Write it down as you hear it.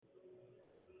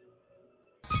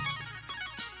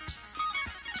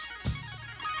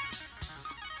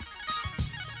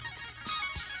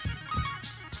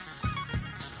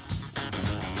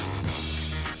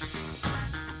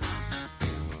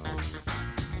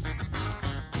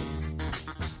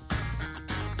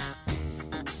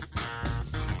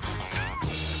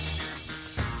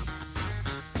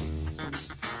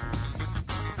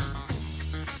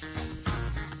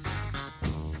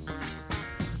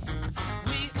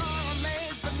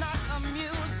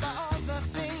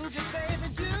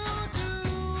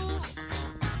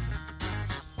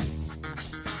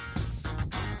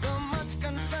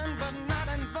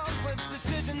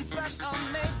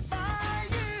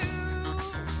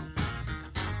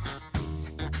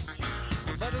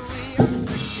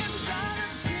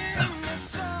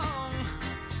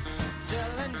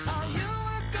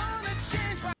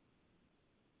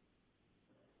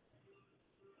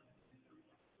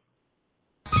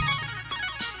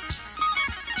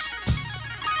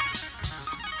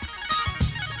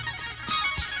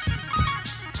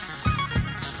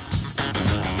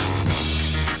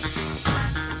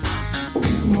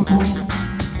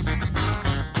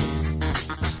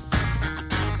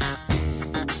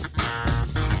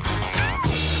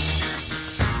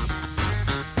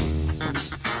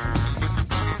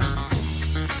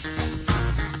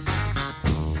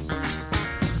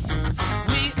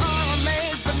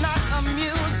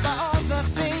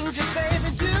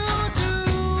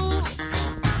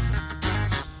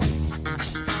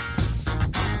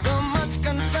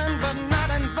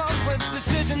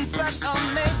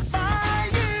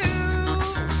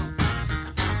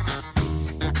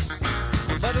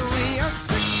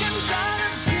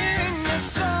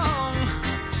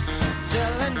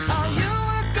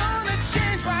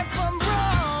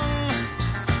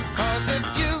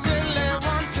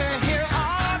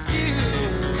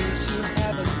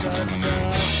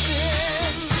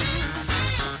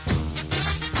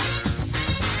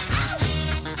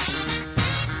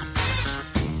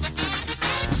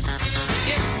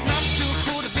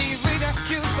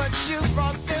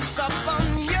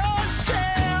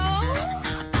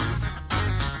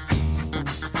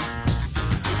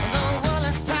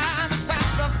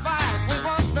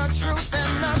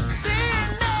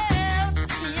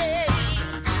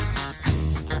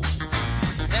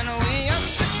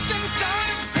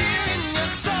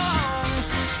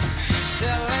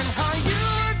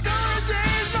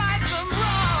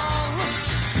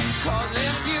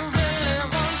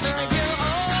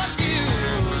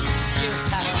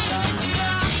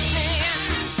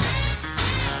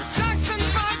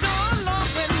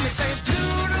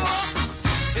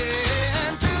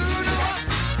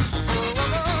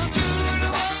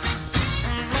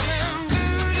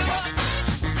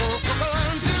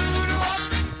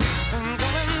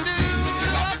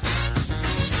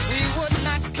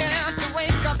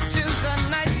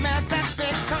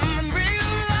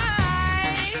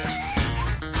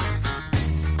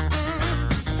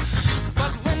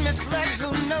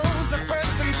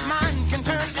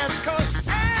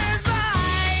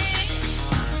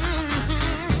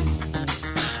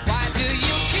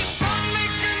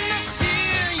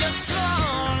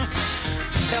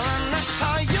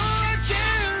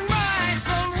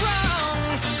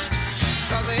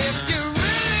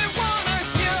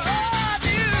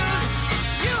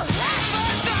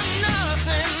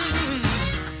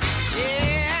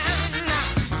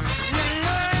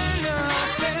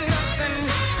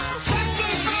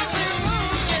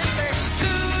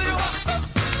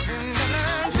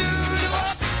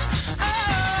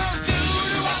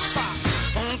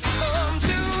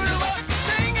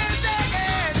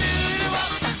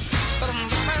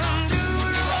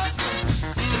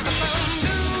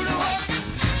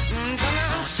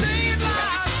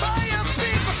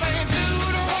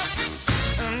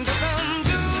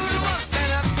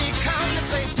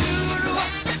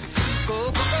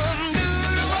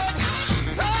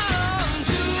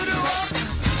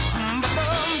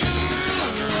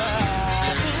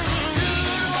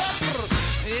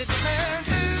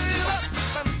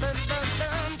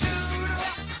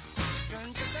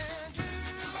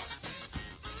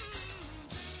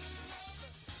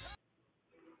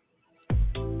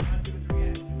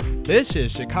This is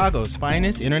Chicago's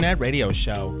finest internet radio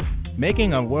show,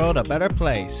 making a world a better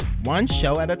place, one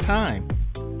show at a time.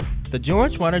 The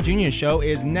George Wilder Jr. Show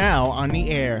is now on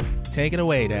the air. Take it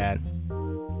away, Dad.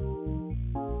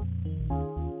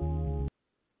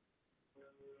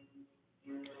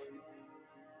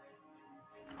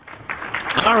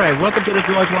 All right, welcome to the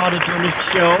George Wilder Jr.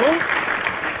 Show.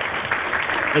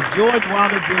 The George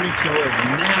Wilder Jr. Show is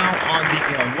now on the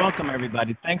air. Welcome,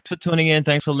 everybody. Thanks for tuning in.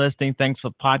 Thanks for listening. Thanks for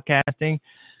podcasting.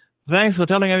 Thanks for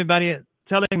telling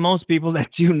most people that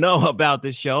you know about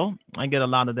this show. I get a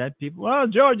lot of that. People, well,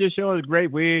 George, your show is great.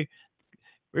 We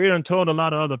done told a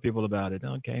lot of other people about it.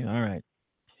 Okay, all right.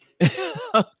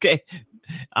 Okay,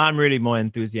 I'm really more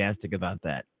enthusiastic about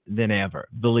that than ever.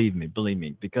 Believe me,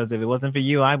 because if it wasn't for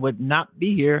you, I would not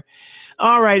be here.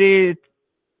 All righty.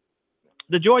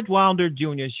 The George Wilder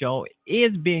Jr. Show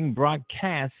is being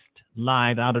broadcast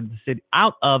live out of the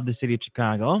city of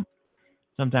Chicago.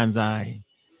 Sometimes I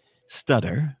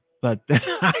stutter, but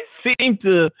I seem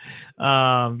to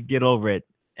get over it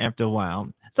after a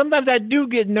while. Sometimes I do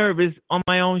get nervous on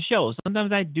my own show.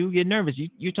 Sometimes I do get nervous.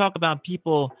 You talk about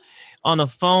people on the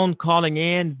phone calling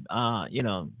in,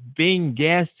 being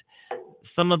guests.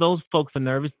 Some of those folks are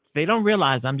nervous. They don't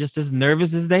realize I'm just as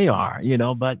nervous as they are,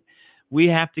 but we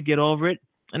have to get over it.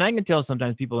 And I can tell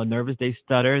sometimes people are nervous. They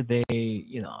stutter. They're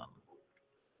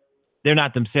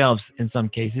not themselves in some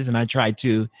cases. And I try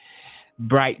to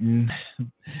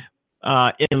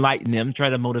enlighten them, try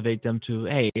to motivate them to,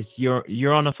 hey,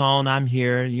 you're on the phone. I'm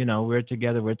here. We're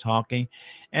together. We're talking.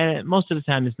 And most of the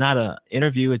time it's not an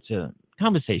interview. It's a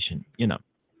conversation,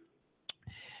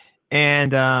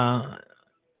 And,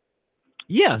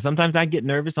 sometimes I get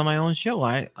nervous on my own show.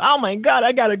 Oh my God,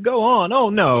 I got to go on. Oh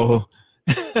no.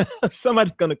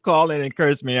 Somebody's going to call in and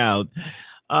curse me out.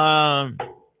 I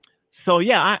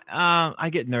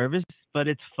get nervous, but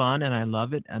it's fun and I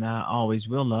love it and I always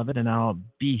will love it. And I'll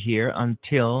be here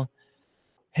until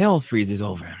hell freezes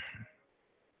over.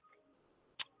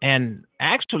 And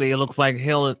actually it looks like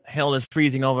hell is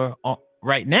freezing over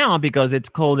right now because it's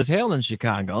cold as hell in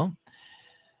Chicago.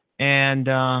 And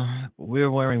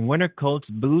we're wearing winter coats,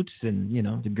 boots, and,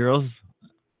 the girls.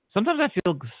 Sometimes I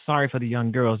feel sorry for the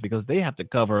young girls because they have to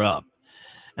cover up.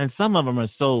 And some of them are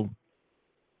so,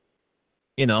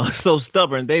 so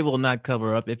stubborn, they will not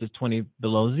cover up if it's 20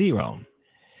 below zero.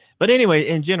 But anyway,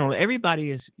 in general,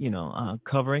 everybody is,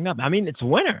 covering up. I mean, it's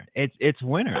winter. It's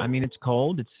winter. I mean, it's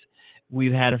cold.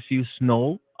 We've had a few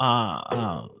snow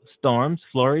storms,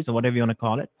 flurries, or whatever you want to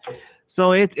call it.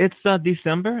 So it's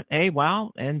December. Hey,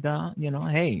 wow. And,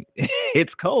 hey,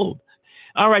 it's cold.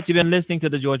 All right. You've been listening to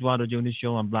the George Wilder Jr.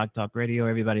 Show on Blog Talk Radio.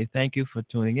 Everybody, thank you for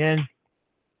tuning in.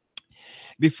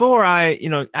 Before I,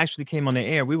 actually came on the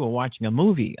air, we were watching a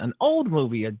movie, an old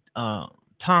movie, a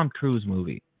Tom Cruise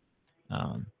movie,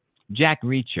 Jack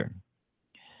Reacher.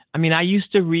 I mean, I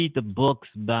used to read the books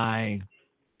by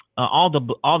all the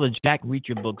Jack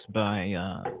Reacher books by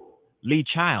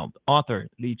author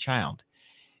Lee Child.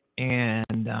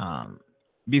 And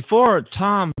before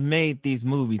Tom made these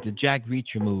movies, the Jack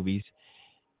Reacher movies,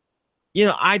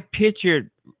 I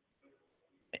pictured,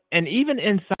 and even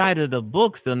inside of the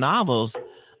books, the novels,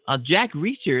 Jack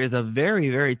Reacher is a very,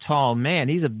 very tall man.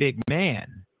 He's a big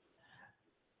man.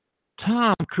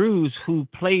 Tom Cruise, who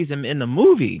plays him in the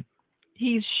movie,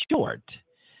 he's short.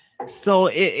 So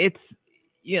there's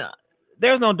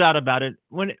no doubt about it.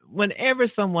 Whenever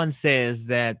someone says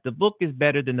that the book is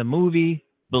better than the movie,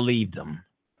 believe them,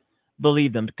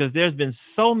 because there's been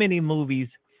so many movies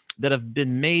that have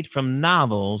been made from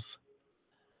novels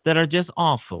that are just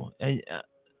awful. And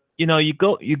you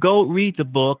go read the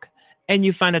book and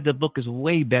you find that the book is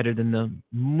way better than the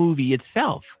movie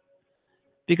itself,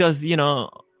 because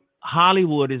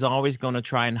Hollywood is always going to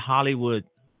try and Hollywood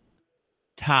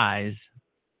ties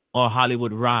or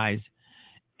Hollywood rise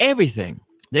everything.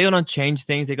 They're going to change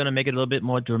things. They're going to make it a little bit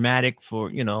more dramatic for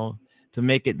to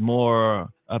make it more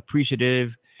appreciative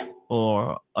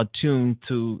or attuned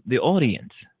to the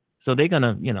audience. So they're going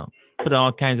to, put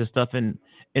all kinds of stuff in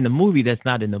the movie that's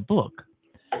not in the book,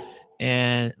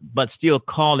 but still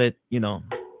call it,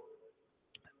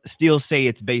 still say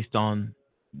it's based on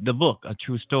the book, a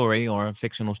true story or a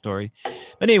fictional story.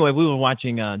 But anyway, we were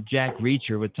watching Jack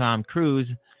Reacher with Tom Cruise.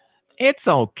 It's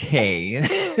okay.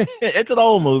 It's an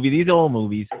old movie, these old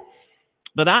movies.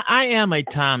 But I am a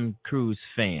Tom Cruise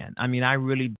fan. I mean, I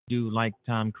really do like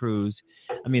Tom Cruise.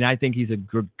 I mean, I think he's a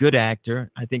good actor.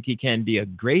 I think he can be a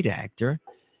great actor.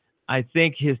 I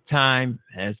think his time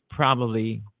has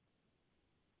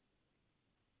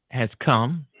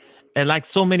come. And like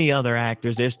so many other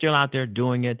actors, they're still out there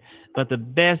doing it. But the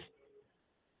best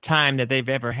time that they've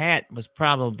ever had was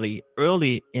probably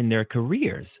early in their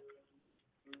careers.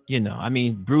 I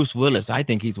mean, Bruce Willis, I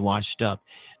think he's washed up.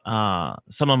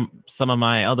 Some of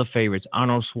my other favorites,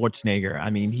 Arnold Schwarzenegger. I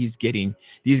mean, he's getting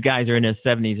these guys are in their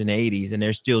 70s and 80s, and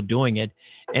they're still doing it,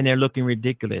 and they're looking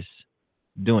ridiculous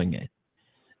doing it.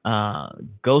 Uh,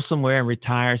 Go somewhere and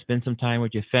retire, spend some time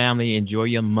with your family, enjoy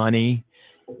your money.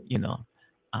 You know,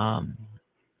 um,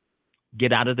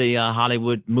 get out of the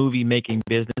Hollywood movie making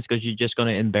business because you're just going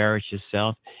to embarrass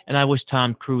yourself. And I wish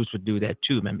Tom Cruise would do that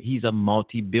too. Man, he's a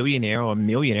multi-billionaire or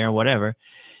millionaire, or whatever.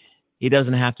 He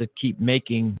doesn't have to keep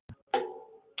making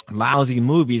lousy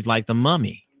movies like The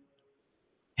Mummy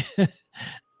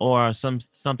or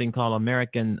something called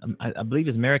American. I believe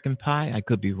it's American Pie. I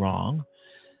could be wrong,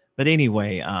 but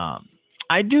anyway,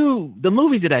 I do the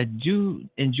movies that I do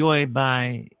enjoy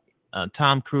by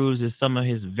Tom Cruise is some of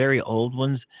his very old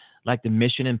ones, like the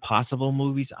Mission Impossible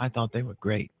movies. I thought they were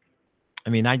great. I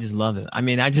mean, I just love it. I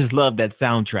mean, I just love that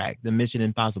soundtrack, the Mission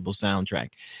Impossible soundtrack.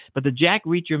 But the Jack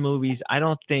Reacher movies, I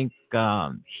don't think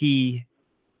he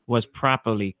was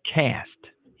properly cast.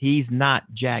 He's not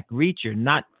Jack Reacher.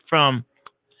 Not.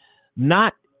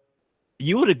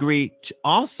 You would agree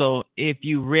also if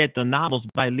you read the novels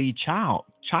by Lee Child,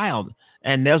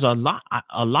 and there's a lot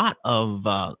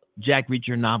of Jack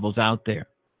Reacher novels out there.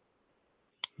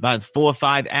 About four or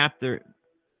five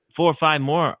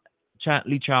more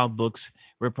Lee Child books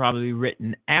were probably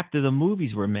written after the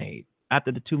movies were made,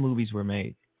 after the two movies were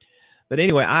made. But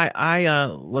anyway, I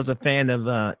was a fan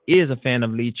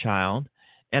of Lee Child,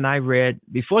 and I read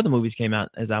before the movies came out,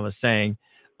 as I was saying,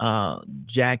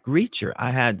 Jack Reacher.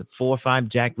 I had 4 or 5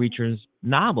 Jack Reacher's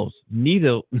novels.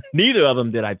 Neither of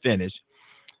them did I finish,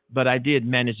 but I did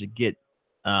manage to get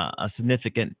a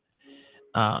significant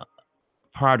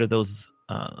part of those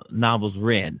novels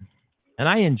read. And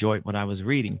I enjoyed what I was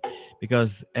reading because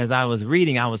as I was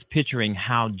reading, I was picturing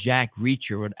how Jack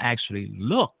Reacher would actually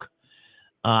look.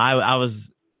 I was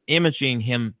imaging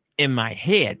him in my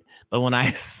head. But when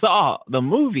I saw the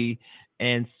movie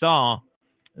and saw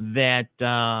that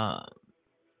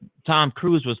Tom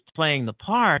Cruise was playing the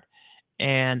part,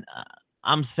 and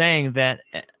I'm saying that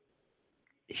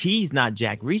he's not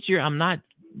Jack Reacher. I'm not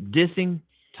dissing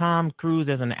Tom Cruise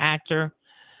as an actor,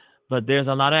 but there's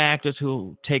a lot of actors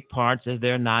who take parts that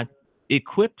they're not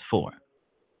equipped for.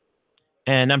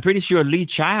 And I'm pretty sure Lee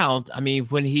Child, I mean,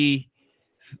 when he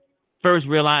first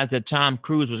realized that Tom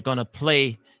Cruise was going to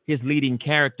play his leading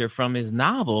character from his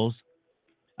novels,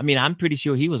 I mean, I'm pretty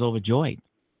sure he was overjoyed.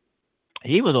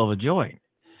 He was overjoyed.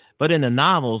 But in the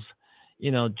novels,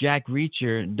 Jack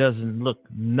Reacher doesn't look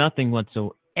nothing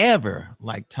whatsoever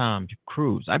like Tom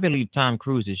Cruise. I believe Tom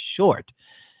Cruise is short.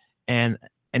 And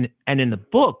in the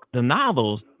book, the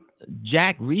novels,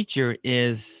 Jack Reacher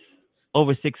is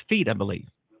over 6 feet, I believe.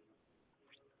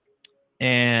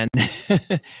 And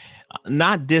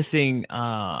not dissing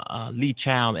Lee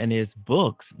Child and his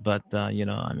books, but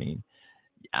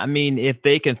I mean, if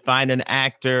they can find an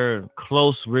actor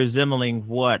close resembling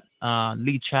what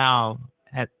Lee Child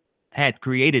had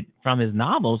created from his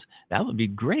novels, that would be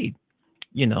great.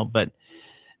 But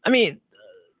I mean,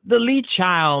 the Lee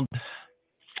Child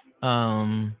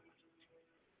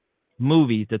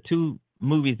movies, the 2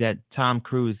 movies that Tom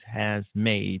Cruise has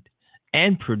made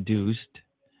and produced,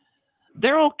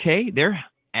 they're okay. They're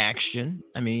action.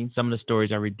 I mean, some of the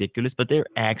stories are ridiculous, but they're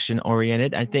action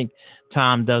oriented. I think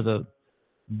Tom does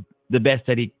the best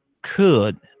that he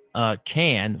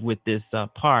can with this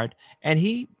part, and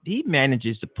he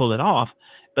manages to pull it off.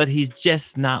 But he's just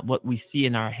not what we see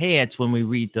in our heads when we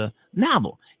read the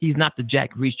novel. He's not the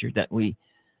Jack Reacher that we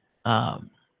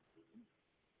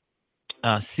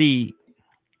see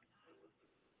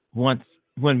once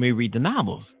when we read the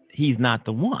novels. He's not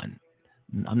the one.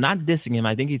 I'm not dissing him.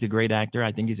 I think he's a great actor.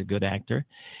 I think he's a good actor.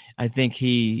 I think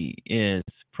he is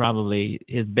probably,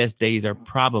 his best days are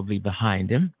probably behind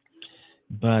him.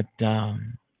 But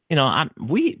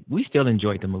we still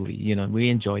enjoyed the movie. We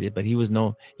enjoyed it. But he's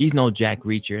no Jack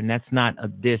Reacher, and that's not a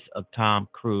diss of Tom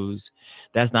Cruise.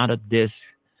 That's not a diss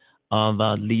of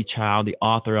Lee Child, the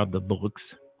author of the books.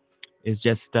 It's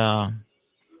just my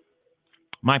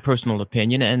personal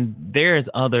opinion, and there's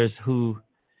others who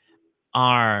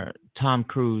are Tom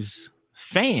Cruise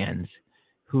fans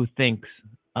who thinks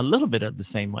a little bit of the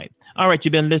same way. All right,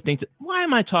 you've been listening to. Why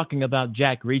am I talking about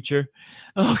Jack Reacher?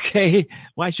 Okay,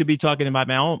 why should I be talking about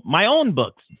my own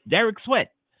books? Derek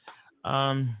Sweat.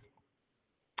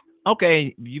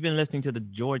 Okay, you've been listening to the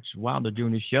George Wilder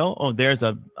Jr. Show. Oh, there's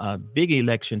a big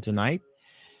election tonight.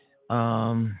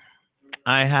 I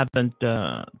haven't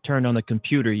turned on the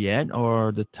computer yet,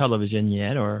 or the television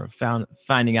yet, or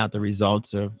finding out the results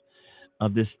of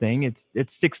of this thing. It's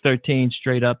 6:13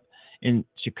 straight up in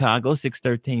Chicago,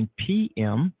 6:13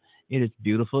 p.m. It is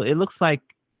beautiful. It looks like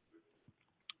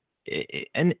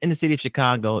in the city of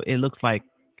Chicago, it looks like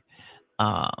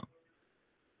uh,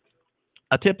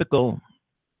 a typical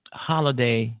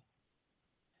holiday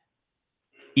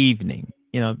evening.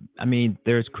 I mean,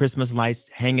 there's Christmas lights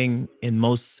hanging in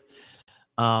most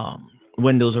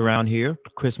windows around here,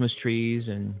 Christmas trees,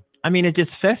 and I mean, it's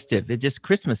just festive. It's just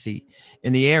Christmassy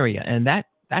in the area, and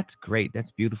that's great.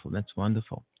 That's beautiful. That's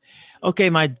wonderful. Okay,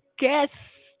 my guest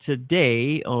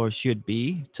today, or should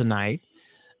be tonight,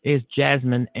 is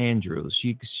Jasmine Andrews.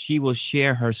 She will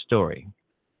share her story.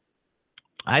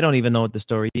 I don't even know what the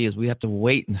story is. We have to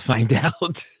wait and find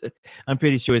out. I'm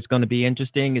pretty sure it's going to be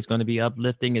interesting. It's going to be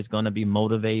uplifting. It's going to be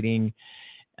motivating,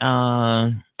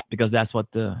 because that's what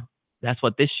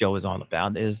this show is all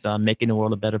about, is making the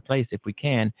world a better place if we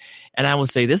can. And I will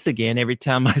say this again every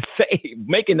time I say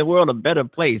making the world a better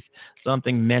place,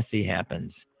 something messy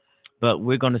happens. But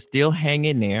we're going to still hang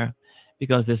in there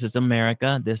because this is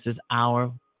America. This is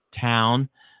our town.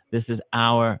 This is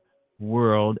our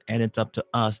world, and it's up to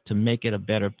us to make it a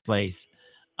better place.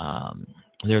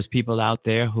 There's people out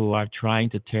there who are trying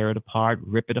to tear it apart,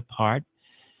 rip it apart.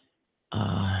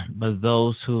 But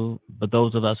those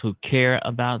of us who care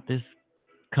about this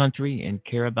country and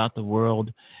care about the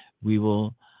world, we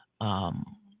will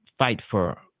fight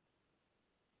for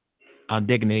our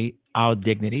dignity. Our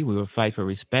dignity. We will fight for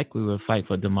respect. We will fight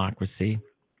for democracy,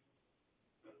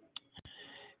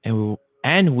 and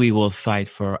we will fight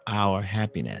for our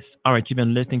happiness. All right, you've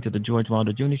been listening to the George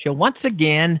Wilder Jr. Show. Once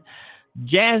again,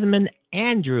 Jasmine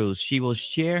Andrews. She will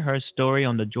share her story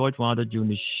on the George Wilder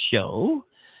Jr. Show.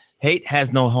 Hate has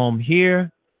no home here.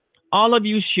 All of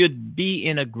you should be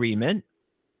in agreement,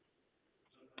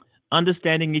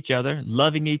 understanding each other,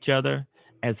 loving each other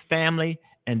as family,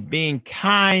 and being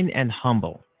kind and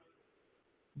humble.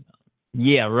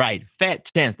 Yeah, right. Fat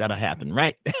chance that'll happen,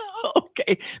 right?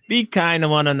 Okay. Be kind to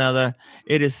one another.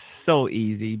 It is so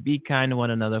easy. Be kind to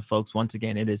one another, folks. Once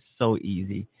again, it is so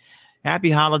easy. Happy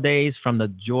holidays from the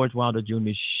George Wilder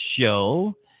Jr.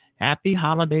 Show. Happy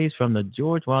holidays from the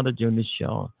George Wilder Jr.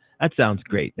 Show. That sounds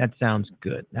great. That sounds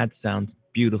good. That sounds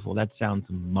beautiful. That sounds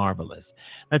marvelous.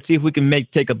 Let's see if we can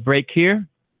take a break here.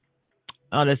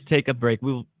 Let's take a break.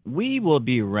 We will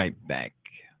be right back.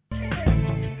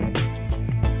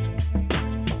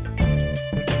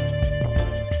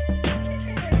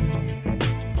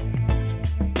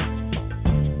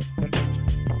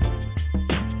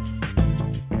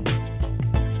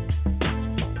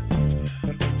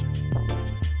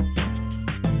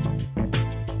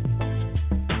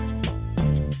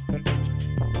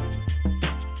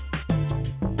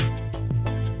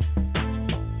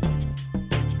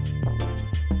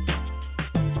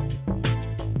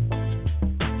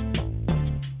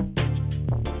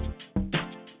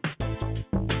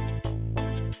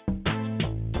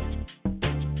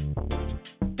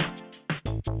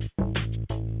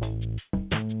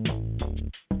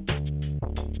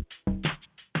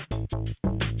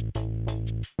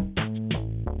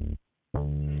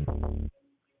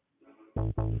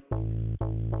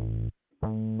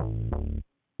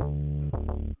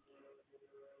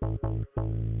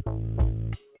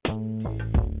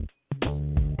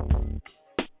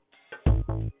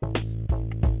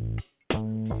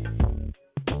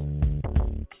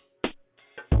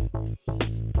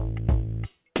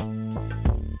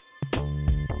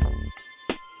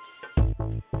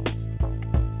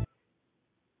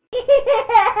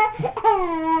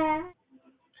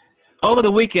 Over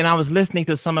the weekend, I was listening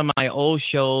to some of my old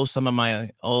shows, some of my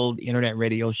old internet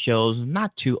radio shows,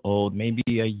 not too old, maybe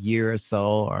a year or so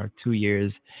or 2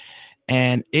 years,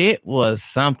 and it was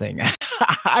something.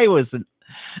 I was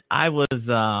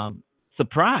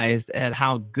surprised at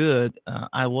how good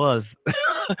I was.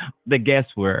 The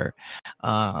guests were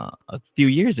a few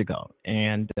years ago,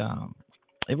 and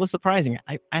it was surprising.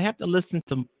 I have to listen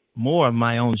to more of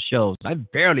my own shows. I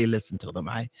barely listen to them.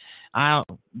 I'll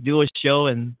do a show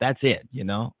and that's it,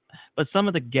 But some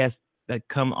of the guests that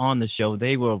come on the show,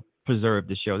 they will preserve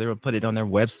the show. They will put it on their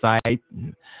website.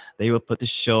 And they will put the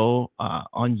show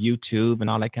on YouTube and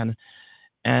all that kind of.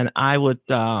 And I would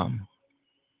by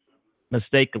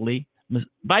mistake,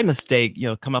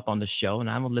 come up on the show, and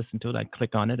I would listen to it. I'd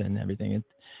click on it and everything. And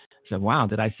I said, "Wow,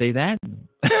 did I say that?"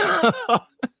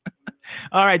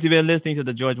 All right, you've been listening to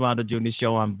the George Wilder Jr.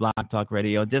 Show on Blog Talk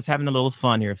Radio. Just having a little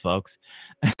fun here, folks.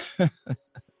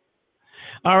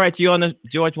 All right, you're on the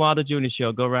George Wilder Jr.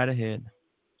 Show. Go right ahead.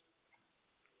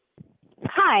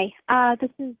 Hi,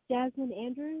 this is Jasmine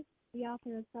Andrews, the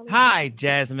author of Selling. Hi,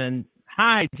 Jasmine.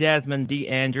 Hi, Jasmine D.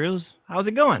 Andrews. How's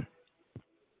it going?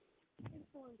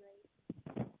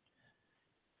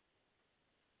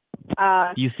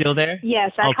 You still there?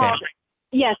 Yes, I Okay. called.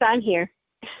 Yes, I'm here.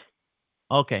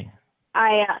 Okay.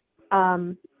 I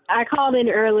called in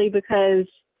early because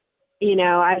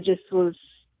I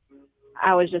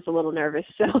was just a little nervous,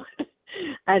 so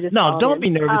I just No, called don't in. be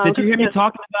nervous. Did you hear me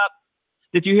talking about?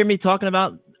 Did you hear me talking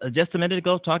about just a minute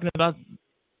ago? Talking about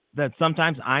that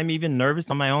sometimes I'm even nervous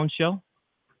on my own show.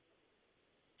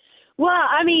 Well,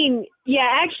 I mean, yeah,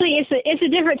 actually, it's a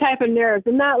different type of nerves.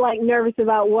 I'm not like nervous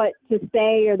about what to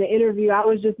say or the interview. I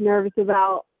was just nervous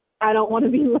about I don't want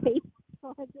to be late,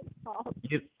 so I just called.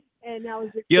 And I was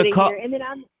just sitting here, and then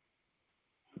I'm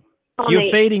on You're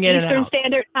the fading in and Eastern out.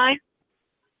 Standard Time.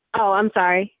 Oh, I'm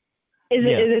sorry. Is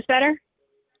this better?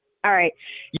 All right.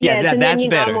 Yeah, yes, and that's then,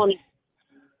 better. I'm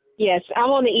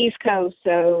on the East Coast,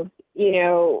 so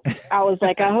I was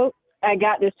like, I hope I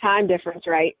got this time difference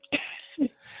right.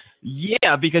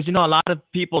 Yeah, because a lot of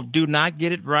people do not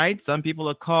get it right. Some people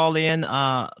will call in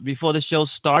before the show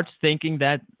starts thinking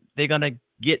that they're gonna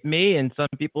get me, and some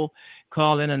people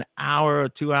call in an hour or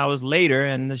 2 hours later,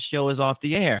 and the show is off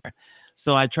the air.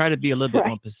 So I try to be a little bit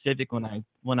more specific when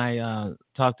I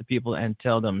talk to people and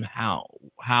tell them how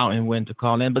and when to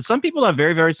call in. But some people are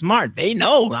very, very smart. They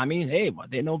know. I mean, hey,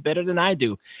 they know better than I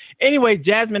do. Anyway,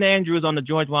 Jasmine Andrews on the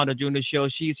George Wilder Jr. Show.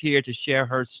 She's here to share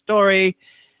her story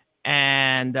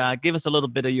and give us a little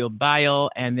bit of your bio,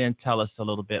 and then tell us a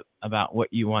little bit about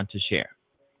what you want to share.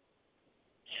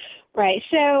 Right.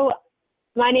 So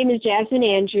my name is Jasmine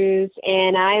Andrews,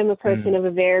 and I am a person of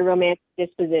a very romantic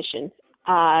disposition.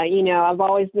 I've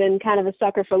always been kind of a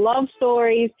sucker for love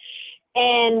stories,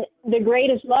 and the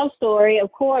greatest love story,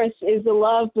 of course, is the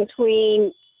love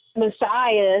between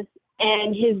Messiah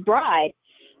and his bride.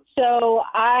 So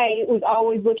I was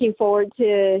always looking forward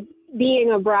to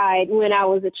being a bride. When I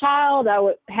was a child, I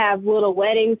would have little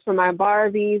weddings for my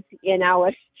Barbies, and I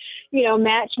would,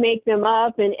 match make them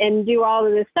up and do all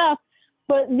of this stuff.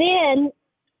 But then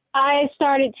I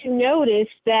started to notice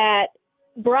that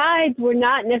brides were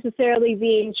not necessarily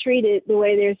being treated the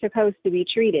way they're supposed to be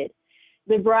treated.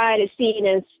 The bride is seen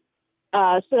as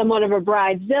somewhat of a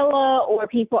bridezilla, or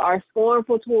people are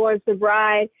scornful towards the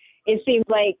bride. It seems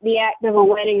like the act of a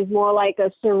wedding is more like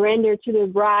a surrender to the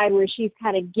bride, where she's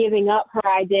kind of giving up her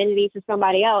identity to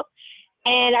somebody else.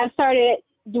 And I started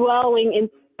delving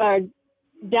into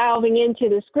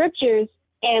the scriptures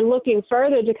and looking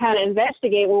further to kind of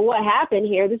investigate, well, what happened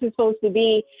here? This is supposed to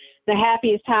be the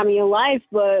happiest time of your life,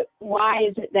 but why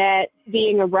is it that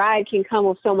being a bride can come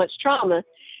with so much trauma?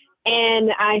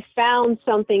 And I found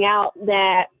something out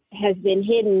that has been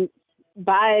hidden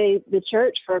by the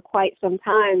church for quite some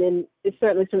time, and it's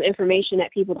certainly some information that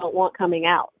people don't want coming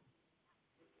out.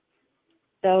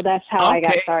 So that's how I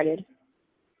got started.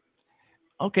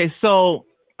 Okay, so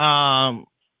are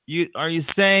you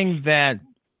saying that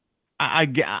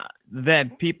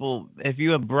that people, if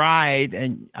you're a bride,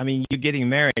 and I mean you're getting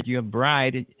married, you're a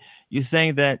bride, you're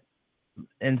saying that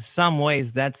in some ways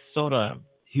that's sort of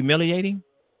humiliating?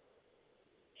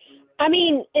 I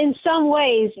mean, in some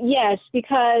ways, yes,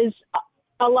 because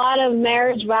a lot of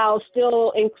marriage vows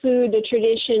still include the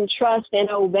tradition, trust, and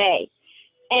obey.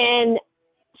 And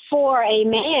for a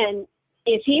man,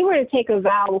 if he were to take a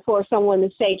vow before someone to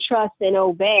say trust and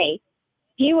obey,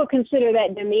 he would consider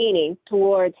that demeaning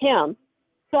towards him.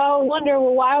 So I wonder,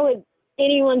 well, why would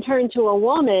anyone turn to a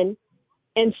woman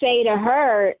and say to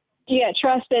her, yeah,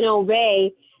 trust and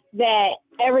obey, that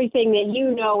everything that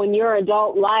you know in your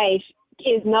adult life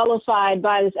is nullified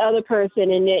by this other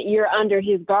person and that you're under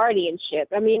his guardianship?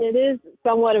 I mean, it is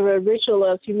somewhat of a ritual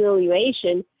of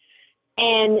humiliation,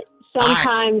 and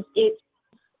sometimes it's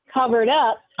covered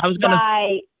up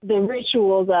by the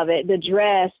rituals of it, the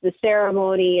dress, the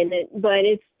ceremony, but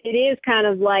it is kind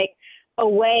of like a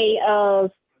way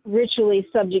of ritually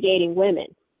subjugating women.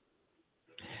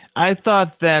 I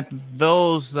thought that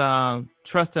those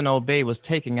trust and obey was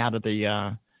taken out of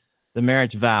the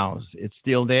marriage vows. It's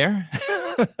still there.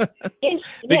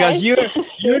 Because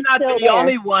you're not the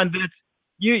only one that's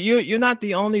you're not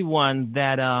the only one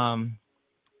that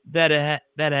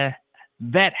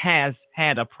that has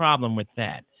had a problem with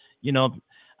that.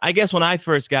 I guess when I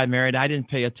first got married, I didn't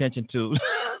pay attention to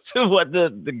to what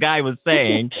the guy was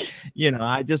saying.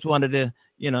 I just wanted it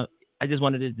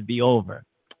to be over.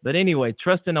 But anyway,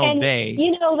 trust and obey.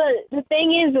 The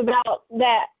thing is about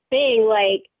that thing,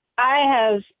 like, I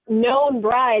have known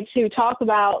brides who talk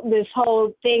about this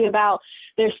whole thing about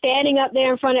they're standing up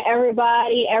there in front of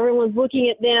everybody, everyone's looking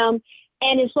at them,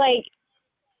 and it's like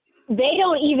they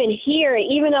don't even hear it,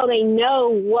 even though they know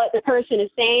what the person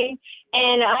is saying.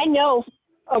 And I know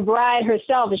a bride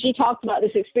herself, and she talked about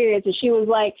this experience, and she was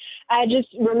like, I just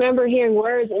remember hearing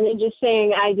words and then just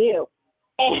saying, I do.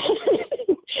 And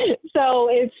So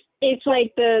it's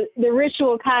like the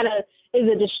ritual kind of is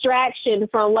a distraction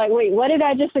from like, wait, what did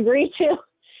I just agree to?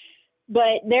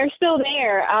 But they're still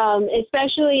there,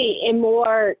 especially in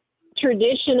more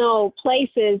traditional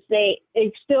places. They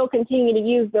still continue to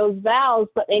use those vows,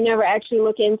 but they never actually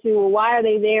look into, well, why are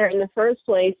they there in the first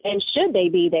place, and should they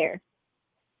be there?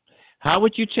 How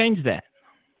would you change that?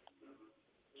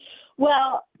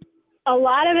 Well, a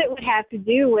lot of it would have to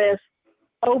do with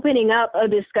opening up a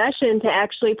discussion to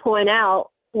actually point out,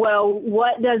 well,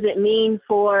 what does it mean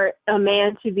for a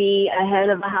man to be a head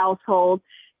of a household?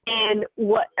 And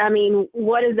what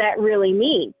does that really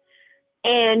mean?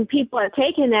 And people have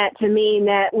taken that to mean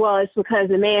that, well, it's because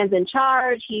the man's in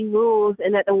charge, he rules,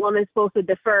 and that the woman's supposed to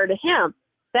defer to him.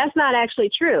 That's not actually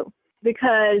true,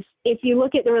 because if you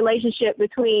look at the relationship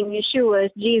between Yeshua,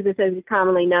 Jesus as he's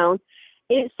commonly known,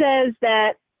 it says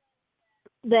that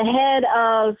the head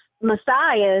of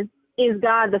Messiah is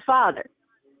God the Father.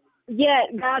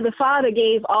 Yet God the Father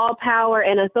gave all power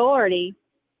and authority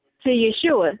to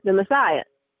Yeshua, the Messiah.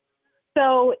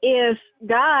 So if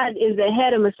God is the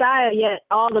head of Messiah, yet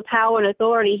all the power and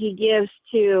authority he gives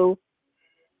to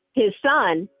his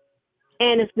son,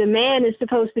 and if the man is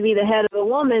supposed to be the head of a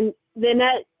woman, then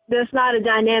that's not a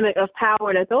dynamic of power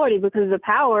and authority, because the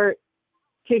power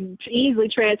could easily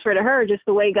transfer to her just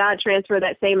the way God transferred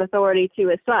that same authority to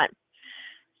his son.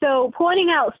 So pointing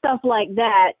out stuff like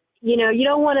that, you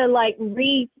don't want to like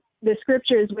read the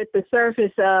scriptures with the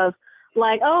surface of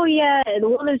like, oh yeah, the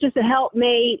woman's just a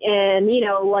helpmate, and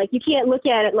like you can't look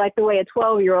at it like the way a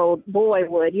 12-year-old boy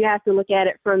would. You have to look at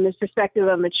it from this perspective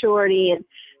of maturity and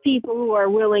people who are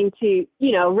willing to,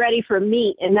 ready for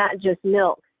meat and not just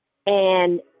milk.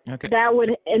 And okay. that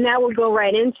would go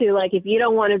right into like, if you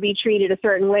don't want to be treated a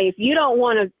certain way, if you don't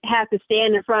want to have to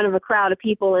stand in front of a crowd of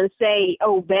people and say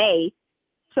obey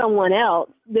someone else,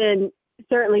 then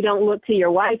certainly don't look to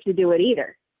your wife to do it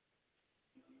either.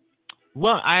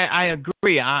 Well, I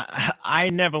agree. I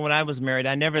never, when I was married,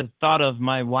 I never thought of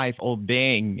my wife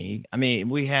obeying me. I mean,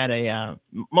 we had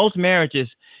most marriages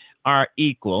are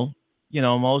equal.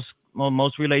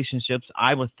 Most relationships,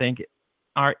 I would think,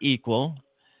 are equal,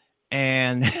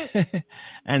 and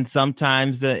and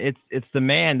sometimes it's the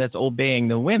man that's obeying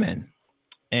the women,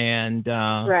 and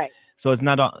right. So it's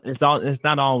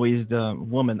not always the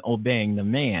woman obeying the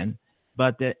man,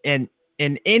 but in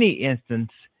any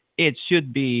instance, it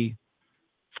should be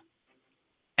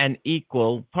an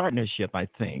equal partnership, I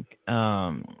think,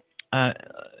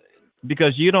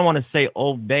 because you don't want to say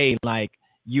obey like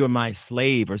you're my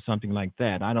slave or something like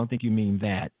that. I don't think you mean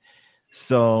that.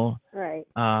 So, right.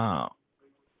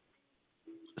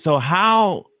 So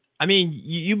how? I mean,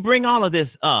 you bring all of this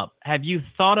up. Have you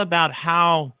thought about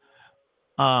how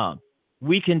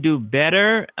we can do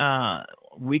better? Have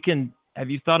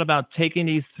you thought about taking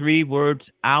these 3 words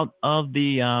out of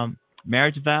the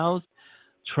marriage vows?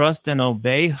 Trust and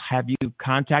obey. Have you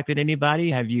contacted anybody?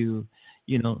 Have you,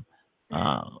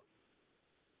 I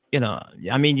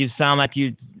mean, you sound like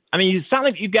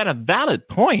you've got a valid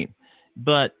point,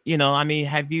 but,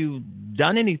 have you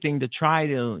done anything to try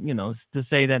to, to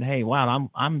say that, hey, wow,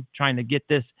 I'm trying to get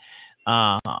this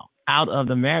out of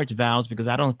the marriage vows because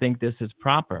I don't think this is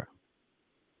proper.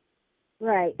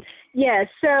 Right. Yeah.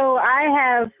 So I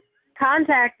have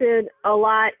contacted a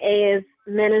lot of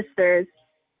ministers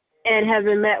and have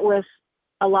been met with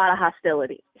a lot of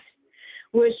hostility,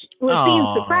 which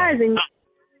seems surprising.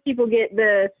 People get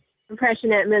the impression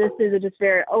that ministers are just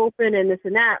very open and this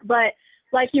and that. But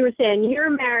like you were saying,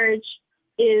 your marriage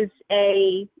is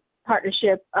a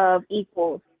partnership of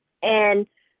equals. And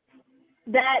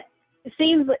that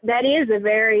is a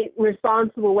very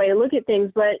responsible way to look at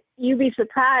things, but you'd be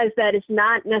surprised that it's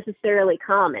not necessarily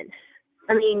common.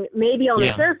 I mean, maybe on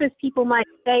the surface people might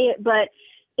say it, but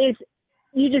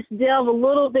you just delve a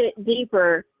little bit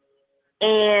deeper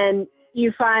and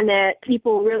you find that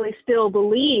people really still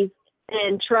believe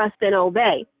and trust and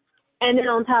obey. And then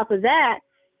on top of that,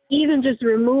 even just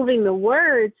removing the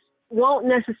words won't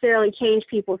necessarily change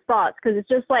people's thoughts, because it's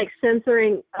just like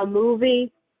censoring a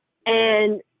movie,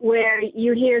 and where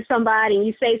you hear somebody and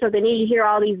you say something and you hear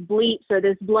all these bleeps or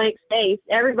this blank space.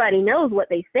 Everybody knows what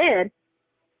they said,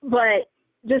 but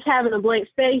just having a blank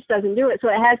space doesn't do it. So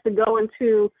it has to go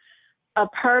into a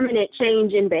permanent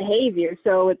change in behavior.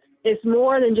 So it's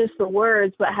more than just the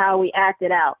words, but how we act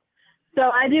it out. So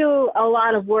I do a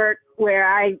lot of work where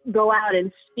I go out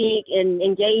and speak and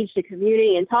engage the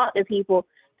community and talk to people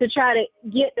to try to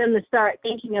get them to start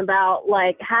thinking about,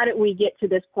 like, how did we get to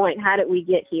this point? How did we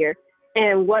get here?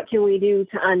 And what can we do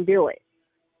to undo it?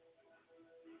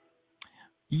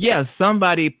 Yeah,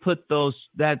 somebody put those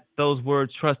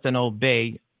words, trust and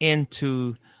obey,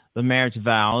 into the marriage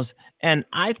vows, and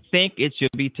I think it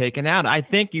should be taken out. I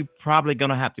think you're probably going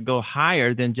to have to go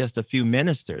higher than just a few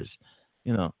ministers.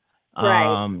 You know,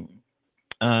 Right.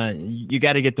 you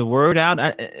got to get the word out.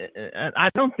 I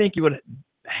don't think you would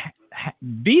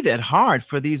be that hard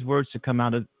for these words to come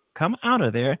out of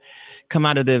there, come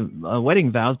out of the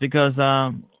wedding vows, because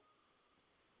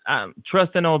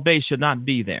trust and obey should not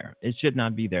be there. It should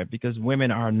not be there because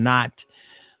women are not,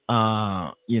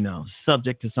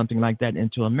 subject to something like that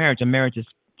into a marriage. A marriage is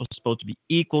supposed to be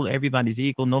equal. Everybody's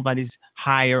equal. Nobody's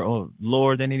higher or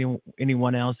lower than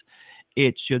anyone else.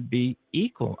 It should be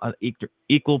equal.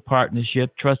 Equal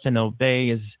partnership. Trust and obey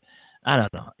is, I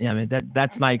don't know. I mean,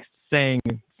 that's like saying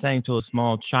to a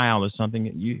small child or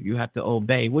something, you have to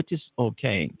obey, which is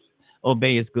okay.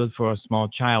 Obey is good for a small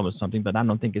child or something, but I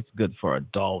don't think it's good for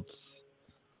adults.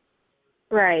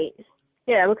 Right.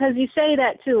 Yeah, because you say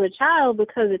that to a child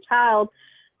because a child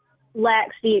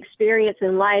lacks the experience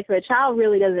in life. A child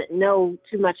really doesn't know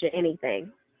too much of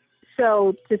anything.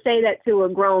 So to say that to a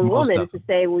grown woman is to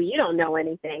say, well, you don't know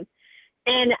anything.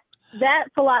 And that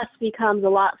philosophy comes a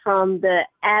lot from the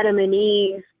Adam and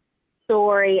Eve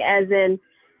story, as in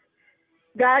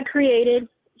God created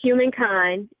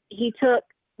humankind. He took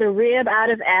the rib out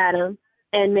of Adam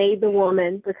and made the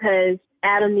woman because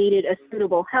Adam needed a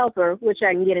suitable helper, which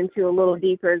I can get into a little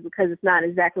deeper because it's not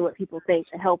exactly what people think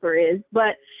a helper is.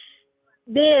 But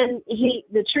then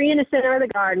the tree in the center of the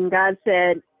garden, God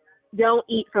said, don't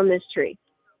eat from this tree.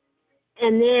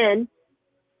 And then,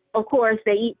 of course,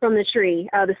 they eat from the tree.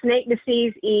 The snake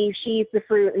deceives Eve. She eats the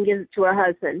fruit and gives it to her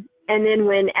husband. And then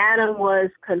when Adam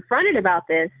was confronted about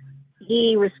this,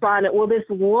 he responded, well, this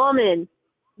woman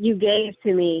you gave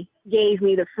to me gave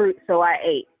me the fruit, so I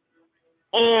ate.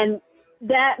 And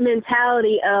that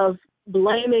mentality of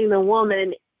blaming the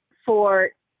woman for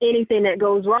anything that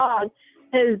goes wrong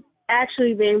has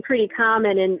actually been pretty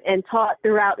common and taught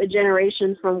throughout the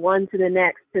generations from one to the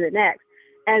next,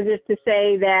 as if to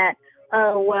say that,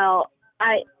 oh, well,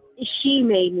 she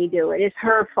made me do it. It's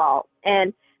her fault.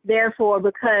 And therefore,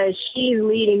 because she's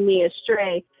leading me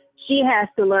astray, she has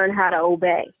to learn how to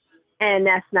obey. And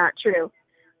that's not true.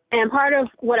 And part of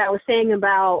what I was saying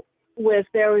about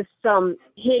there was some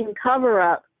hidden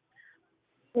cover-up,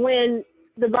 when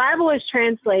the Bible is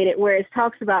translated where it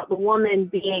talks about the woman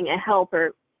being a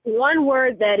helper, one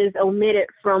word that is omitted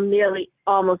from nearly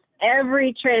almost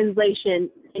every translation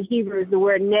in Hebrew is the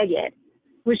word neged,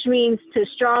 which means to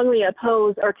strongly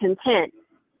oppose or contend,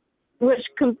 which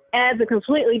adds a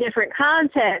completely different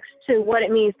context to what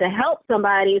it means to help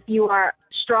somebody if you are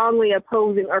strongly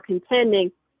opposing or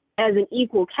contending as an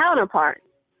equal counterpart.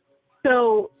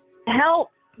 So help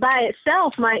by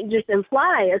itself might just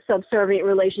imply a subservient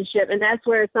relationship, and that's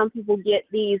where some people get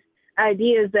these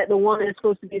ideas that the woman is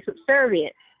supposed to be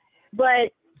subservient.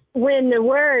 But when the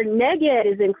word neged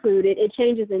is included, it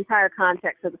changes the entire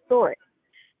context of the story.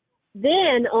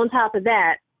 Then, on top of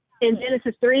that, in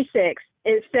Genesis 3:6,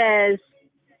 it says,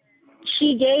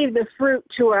 she gave the fruit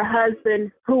to her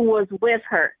husband who was with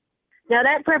her. Now,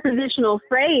 that prepositional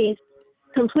phrase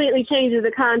completely changes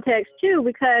the context, too,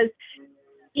 because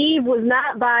Eve was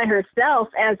not by herself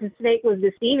as the snake was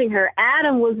deceiving her.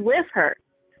 Adam was with her.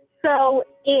 So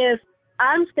if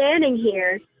I'm standing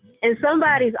here and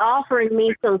somebody's offering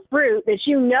me some fruit that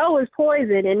you know is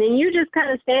poison, and then you just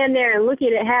kind of stand there and look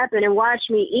at it happen and watch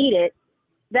me eat it,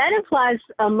 that implies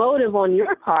a motive on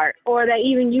your part, or that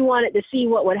even you wanted to see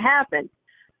what would happen.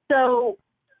 So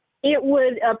it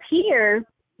would appear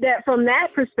that from that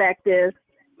perspective,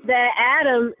 that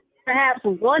Adam perhaps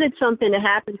wanted something to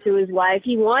happen to his wife.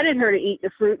 He wanted her to eat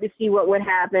the fruit to see what would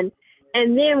happen.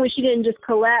 And then when she didn't just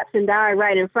collapse and die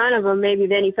right in front of him, maybe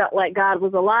then he felt like God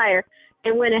was a liar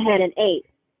and went ahead and ate.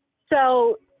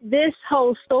 So this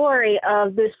whole story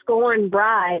of this scorned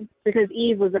bride, because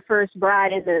Eve was the first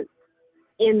bride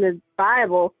in the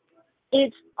Bible,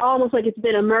 it's almost like it's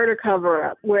been a murder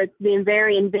cover-up, where it's the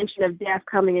very invention of death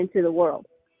coming into the world.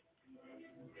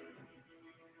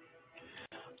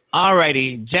 All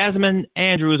righty, Jasmine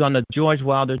Andrews on the George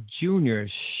Wilder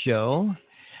Jr. show.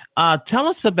 Tell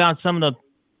us about some of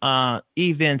the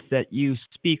events that you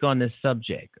speak on this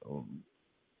subject.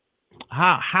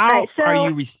 How are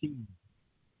you received?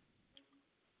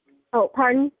 Oh,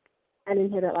 pardon? I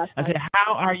didn't hear that last part. I said,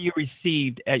 how are you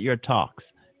received at your talks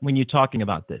when you're talking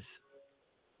about this?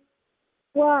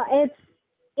 Well,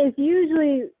 it's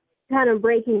usually kind of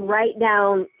breaking right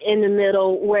down in the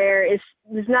middle, where it's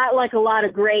not like a lot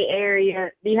of gray area.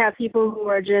 You have people who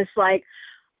are just like,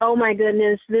 oh my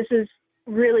goodness, this has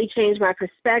really changed my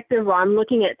perspective, or I'm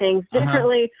looking at things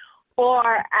differently. Or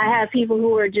I have people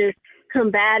who are just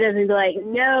combative and be like,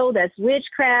 no, that's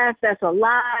witchcraft, that's a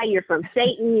lie, you're from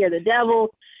Satan, you're the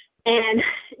devil. And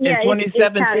yeah, in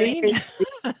 2017.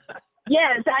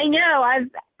 Yes, I know.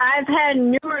 I've had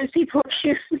numerous people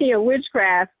accuse me of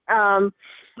witchcraft,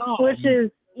 which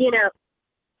is,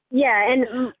 yeah.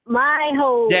 And my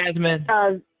whole Jasmine,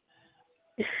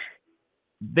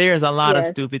 there's a lot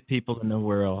of stupid people in the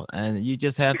world, and you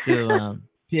just have to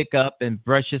pick up and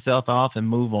brush yourself off and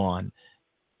move on.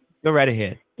 Go right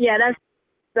ahead. Yeah,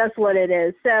 that's what it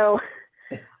is. So,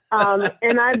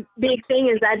 and my big thing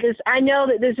is I know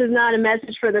that this is not a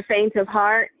message for the faint of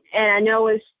heart, and I know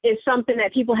it's something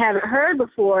that people haven't heard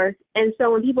before. And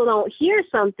so when people don't hear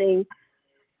something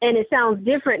and it sounds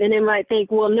different, and they might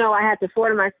think, well, no, I have to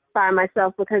fortify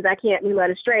myself because I can't be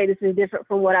led astray. This is different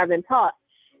from what I've been taught.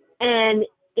 And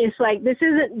it's like, this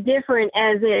isn't different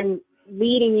as in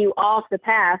leading you off the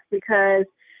path, because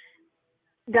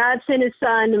God sent his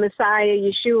son, the Messiah,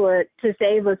 Yeshua, to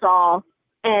save us all.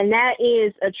 And that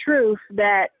is a truth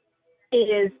that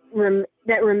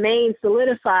that remains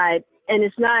solidified. And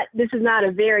this is not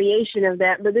a variation of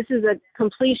that, but this is a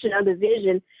completion of the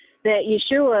vision that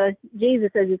Yeshua,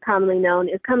 Jesus as he's commonly known,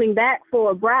 is coming back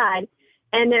for a bride.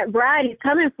 And that bride he's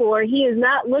coming for, he is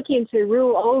not looking to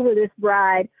rule over this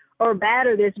bride or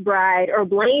batter this bride or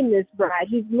blame this bride.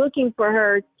 He's looking for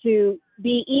her to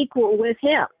be equal with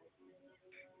him.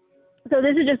 So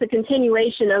this is just a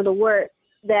continuation of the work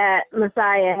that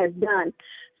Messiah has done.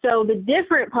 So the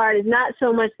different part is not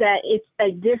so much that it's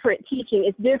a different teaching.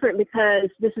 It's different because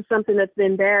this is something that's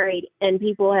been buried and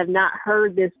people have not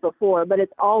heard this before, but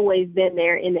it's always been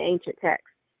there in the ancient text.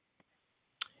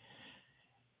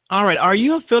 All right. Are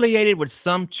you affiliated with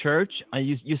some church?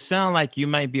 You sound like you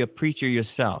might be a preacher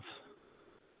yourself.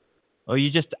 Or you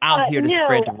just out here to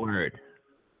spread the word?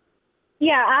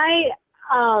 Yeah,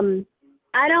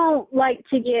 I don't like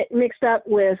to get mixed up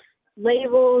with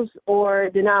labels or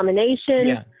denominations.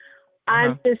 Yeah.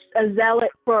 I'm just a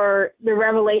zealot for the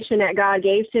revelation that God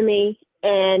gave to me.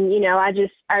 And,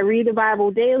 I read the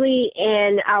Bible daily,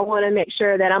 and I want to make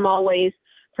sure that I'm always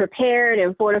prepared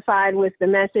and fortified with the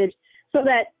message so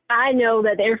that I know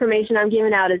that the information I'm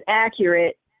giving out is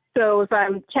accurate. So if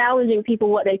I'm challenging people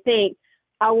what they think,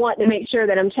 I want to make sure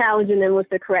that I'm challenging them with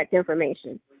the correct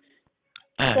information.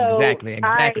 Exactly.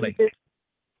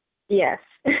 Yes.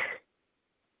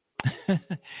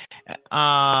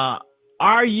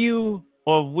 Are you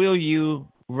or will you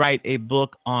write a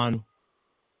book on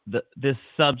this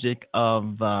subject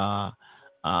of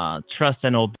trust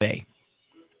and obey?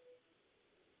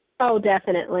 Oh,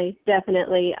 definitely.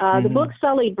 The book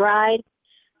Sullied Bride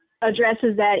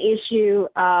addresses that issue.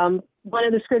 One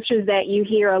of the scriptures that you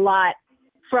hear a lot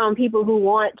from people who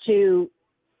want to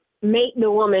make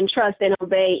the woman trust and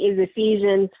obey is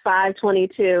Ephesians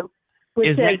 5:22,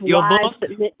 which says, "Wives,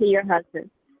 submit to your husband."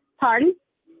 Pardon?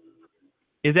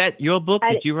 Is that your book?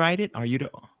 Did you write it? Are you?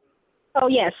 Oh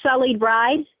yes, Sullied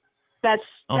Bride. That's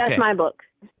my book.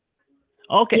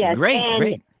 Okay, yes.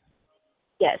 Great.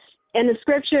 Yes, and the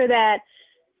scripture that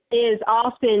is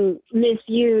often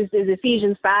misused is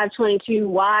Ephesians 5:22.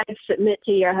 Wives, submit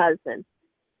to your husband,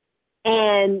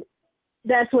 and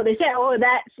that's what they say. Oh,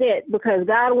 that's it, because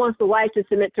God wants the wife to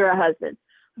submit to her husband.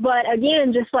 But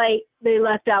again, just like they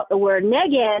left out the word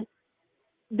neged,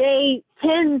 they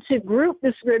tend to group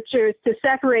the scriptures to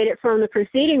separate it from the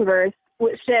preceding verse,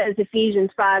 which says Ephesians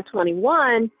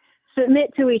 5:21,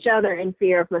 submit to each other in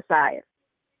fear of Messiah.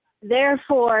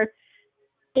 Therefore,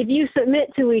 if you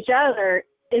submit to each other,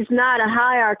 it's not a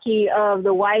hierarchy of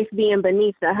the wife being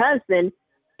beneath the husband.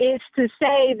 It's to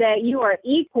say that you are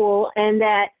equal and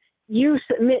that you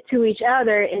submit to each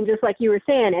other, and just like you were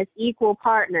saying, as equal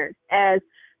partners, as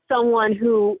someone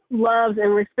who loves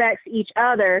and respects each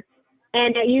other,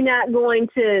 and that you're not going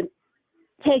to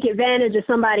take advantage of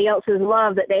somebody else's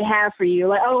love that they have for you.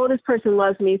 Like, oh, this person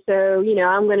loves me, so,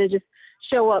 I'm going to just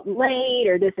show up late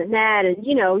or this and that. And,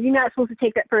 you're not supposed to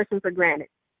take that person for granted.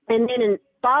 And then in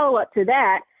follow-up to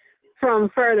that, from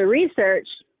further research,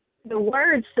 the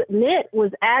word submit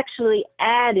was actually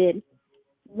added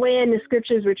when the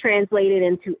scriptures were translated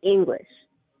into English.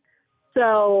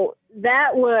 So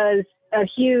that was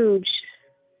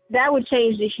that would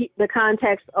change the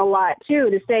context a lot too,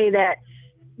 to say that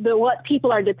what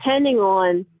people are depending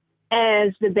on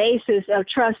as the basis of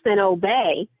trust and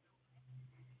obey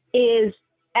is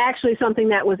actually something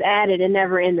that was added and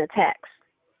never in the text.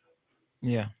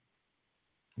 Yeah.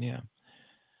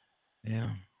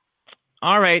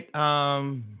 All right.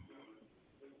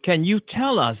 Can you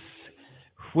tell us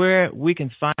where we can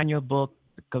find your book,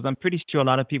 because I'm pretty sure a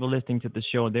lot of people listening to the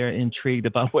show, they're intrigued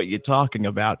about what you're talking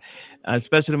about,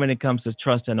 especially when it comes to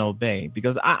trust and obey.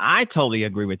 Because I totally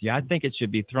agree with you. I think it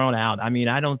should be thrown out. I mean,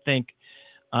 I don't think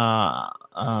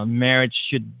marriage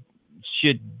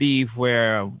should be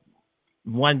where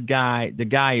the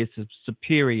guy is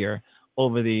superior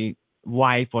over the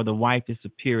wife, or the wife is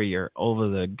superior over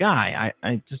the guy.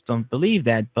 I just don't believe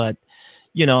that. But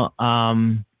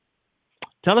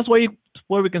tell us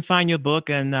where we can find your book,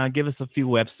 and give us a few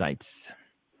websites.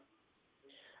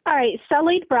 All right,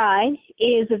 Sullied Bride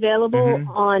is available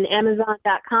on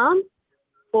Amazon.com,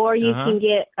 or you can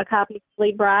get a copy of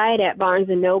Sullied Bride at Barnes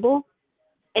and Noble.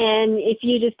 And if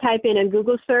you just type in a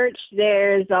Google search,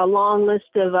 there's a long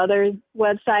list of other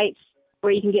websites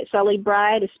where you can get Sullied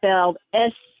Bride. It's spelled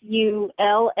Sullied,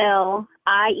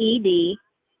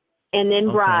 and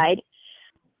then Bride.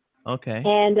 Okay.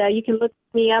 And you can look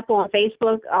me up on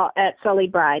Facebook at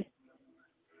Sullied Bride.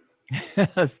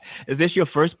 Is this your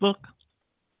first book?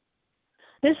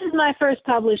 This is my first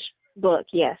published book,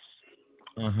 yes.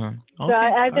 Okay. So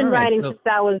I've been writing since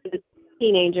I was a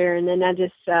teenager, and then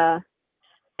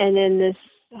and then this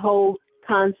whole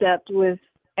concept with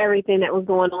everything that was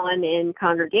going on in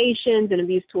congregations and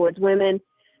abuse towards women,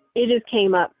 it just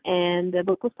came up, and the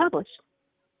book was published.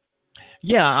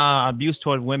 Yeah, abuse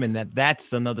toward women. That's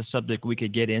another subject we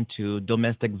could get into.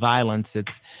 Domestic violence.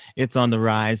 It's on the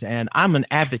rise, and I'm an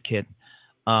advocate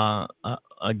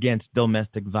against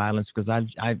domestic violence, because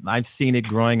I've seen it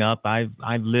growing up. I've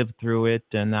lived through it,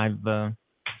 and I'm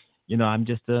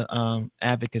just a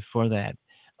advocate for that.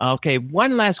 Okay,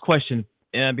 one last question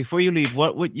before you leave.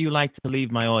 What would you like to leave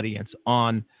my audience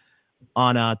on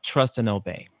trust and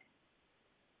obey?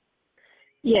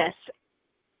 Yes,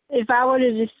 if I were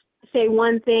to just say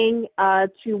one thing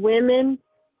to women,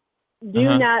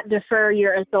 do not defer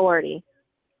your authority.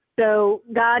 So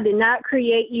God did not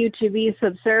create you to be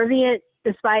subservient,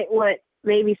 despite what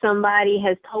maybe somebody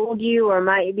has told you, or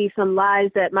might be some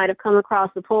lies that might have come across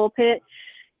the pulpit.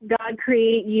 God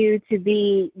created you to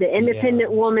be the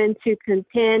independent woman, to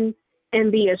contend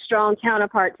and be a strong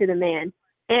counterpart to the man.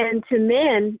 And to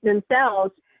men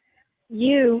themselves,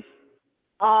 you're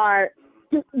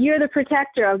the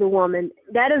protector of the woman.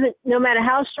 That doesn't, no matter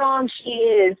how strong she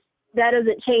is, that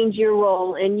doesn't change your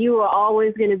role, and you are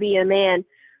always going to be a man,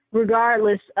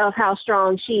 regardless of how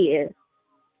strong she is.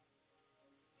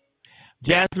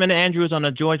 Jasmine Andrews on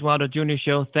the George Wilder Jr.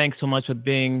 Show. Thanks so much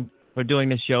for doing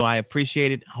this show. I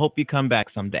appreciate it. Hope you come back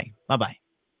someday. Bye-bye.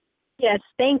 Yes,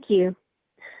 thank you.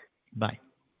 Bye.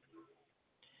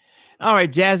 All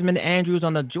right, Jasmine Andrews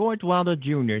on the George Wilder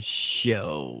Jr.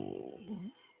 Show.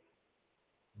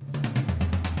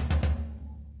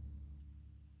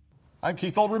 I'm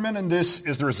Keith Olbermann, and this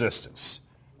is The Resistance.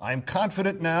 I am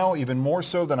confident now, even more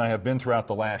so than I have been throughout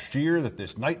the last year, that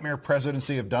this nightmare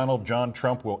presidency of Donald John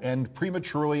Trump will end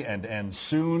prematurely and end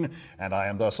soon, and I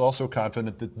am thus also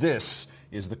confident that this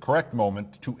is the correct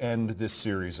moment to end this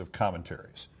series of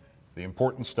commentaries. The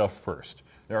important stuff first.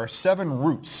 There are 7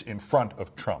 routes in front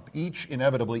of Trump. Each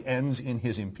inevitably ends in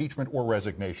his impeachment or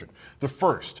resignation. The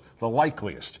first, the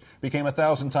likeliest, became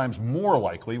 1,000 times more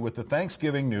likely with the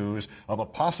Thanksgiving news of a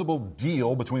possible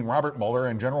deal between Robert Mueller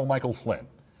and General Michael Flynn.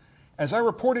 As I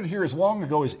reported here as long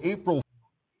ago as April.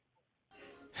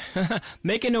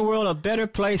 Making the world a better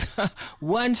place,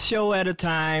 one show at a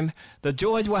time. The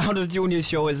George Wilder Jr.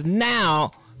 Show is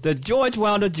now. The George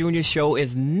Wilder Jr. Show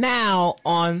is now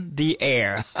on the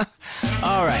air.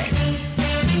 All right.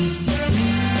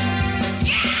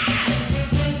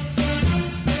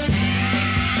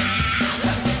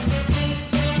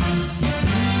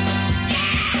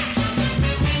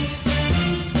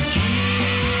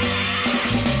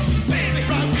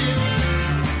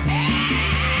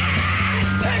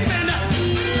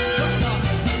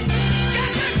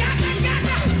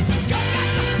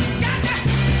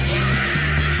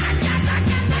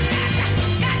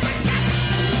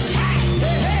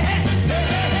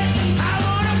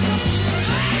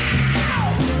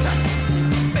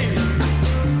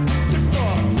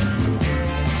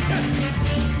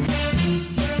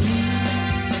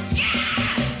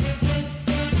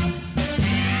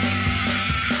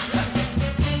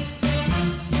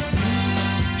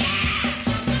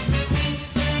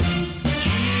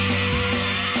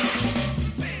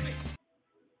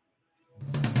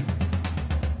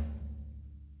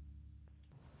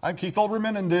 I'm Keith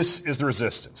Olbermann, and this is The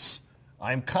Resistance.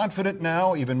 I am confident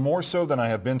now, even more so than I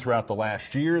have been throughout the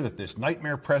last year, that this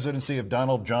nightmare presidency of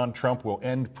Donald John Trump will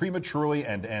end prematurely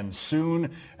and end soon,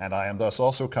 and I am thus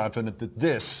also confident that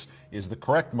this is the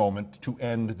correct moment to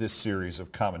end this series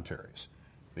of commentaries.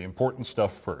 The The important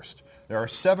stuff first. There are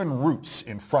 7 routes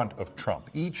in front of Trump.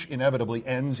 Each inevitably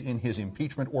ends in his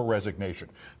impeachment or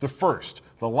resignation. The first,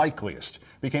 the likeliest,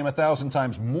 became 1,000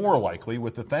 times more likely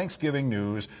with the Thanksgiving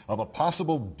news of a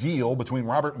possible deal between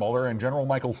Robert Mueller and General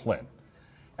Michael Flynn.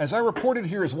 As I reported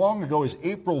here as long ago as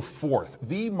April 4th,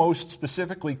 the most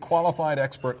specifically qualified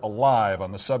expert alive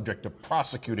on the subject of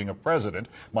prosecuting a president,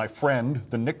 my friend,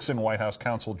 the Nixon White House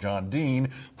counsel John Dean,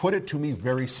 put it to me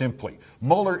very simply.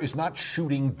 Mueller is not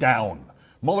shooting down.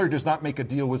 Mueller does not make a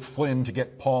deal with Flynn to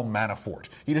get Paul Manafort.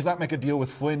 He does not make a deal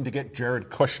with Flynn to get Jared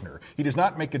Kushner. He does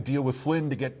not make a deal with Flynn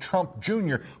to get Trump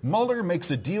Jr. Mueller makes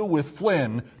a deal with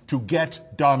Flynn to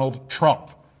get Donald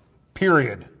Trump.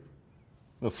 Period.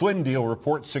 The Flynn deal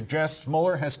report suggests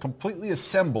Mueller has completely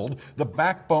assembled the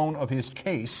backbone of his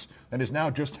case and is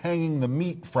now just hanging the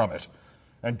meat from it.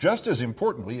 And just as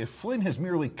importantly, if Flynn has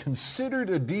merely considered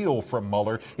a deal from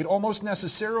Mueller, it almost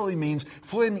necessarily means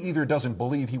Flynn either doesn't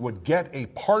believe he would get a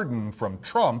pardon from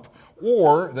Trump,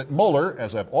 or that Mueller,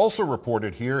 as I've also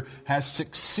reported here, has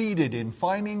succeeded in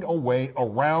finding a way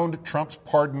around Trump's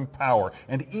pardon power.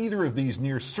 And either of these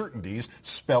near certainties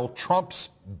spell Trump's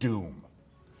doom.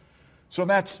 So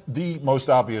that's the most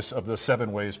obvious of the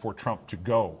 7 ways for Trump to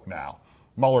go now.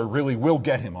 Mueller really will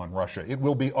get him on Russia. It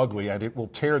will be ugly and it will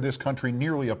tear this country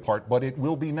nearly apart, but it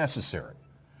will be necessary.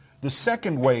 The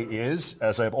second way is,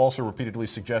 as I've also repeatedly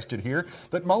suggested here,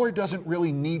 that Mueller doesn't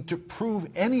really need to prove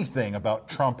anything about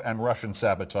Trump and Russian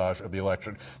sabotage of the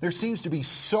election. There seems to be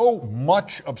so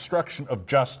much obstruction of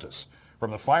justice, from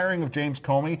the firing of James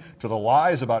Comey to the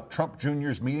lies about Trump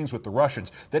Jr.'s meetings with the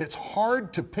Russians, that it's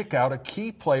hard to pick out a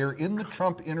key player in the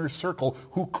Trump inner circle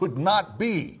who could not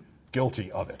be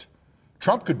guilty of it.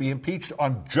 Trump could be impeached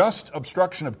on just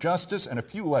obstruction of justice and a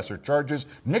few lesser charges.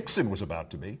 Nixon was about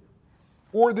to be.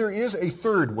 Or there is a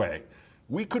third way.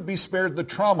 We could be spared the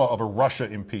trauma of a Russia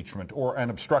impeachment or an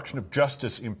obstruction of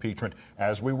justice impeachment,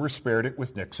 as we were spared it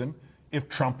with Nixon, if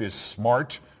Trump is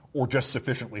smart or just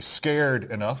sufficiently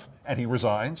scared enough and he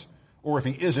resigns. Or if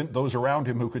he isn't, those around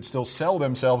him who could still sell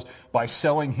themselves by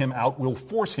selling him out will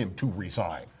force him to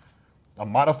resign. A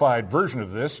modified version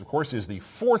of this, of course, is the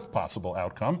fourth possible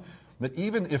outcome, that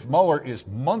even if Mueller is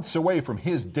months away from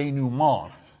his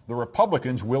denouement, the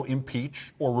Republicans will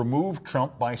impeach or remove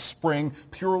Trump by spring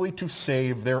purely to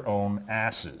save their own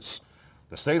asses.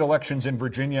 The state elections in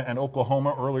Virginia and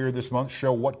Oklahoma earlier this month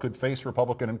show what could face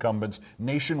Republican incumbents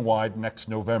nationwide next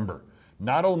November.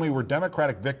 Not only were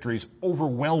Democratic victories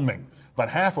overwhelming, but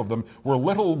half of them were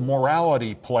little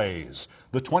morality plays.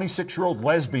 The 26-year-old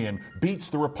lesbian beats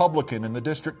the Republican in the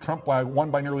district Trump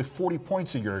won by nearly 40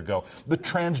 points a year ago. The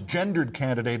transgendered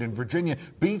candidate in Virginia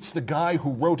beats the guy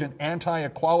who wrote an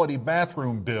anti-equality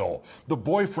bathroom bill. The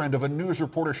boyfriend of a news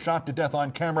reporter shot to death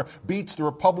on camera beats the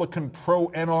Republican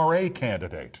pro-NRA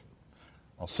candidate.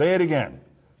 I'll say it again.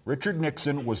 Richard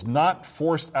Nixon was not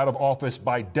forced out of office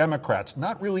by Democrats,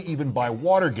 not really even by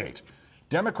Watergate.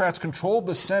 Democrats controlled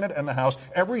the Senate and the House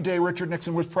every day Richard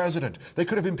Nixon was president. They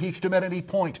could have impeached him at any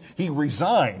point. He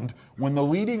resigned when the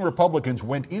leading Republicans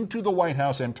went into the White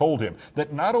House and told him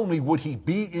that not only would he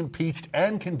be impeached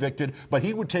and convicted, but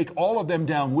he would take all of them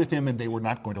down with him, and they were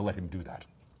not going to let him do that.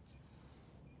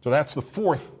 So that's the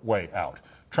fourth way out.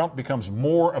 Trump becomes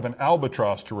more of an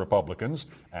albatross to Republicans,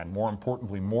 and more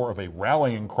importantly, more of a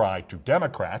rallying cry to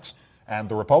Democrats, and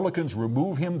the Republicans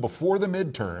remove him before the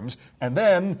midterms and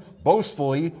then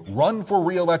boastfully run for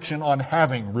re-election on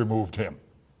having removed him.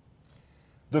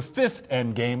 The fifth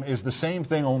endgame is the same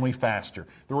thing, only faster.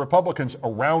 The Republicans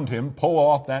around him pull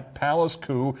off that palace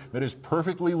coup that is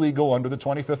perfectly legal under the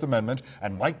 25th Amendment,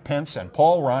 and Mike Pence and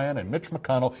Paul Ryan and Mitch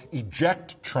McConnell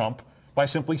eject Trump by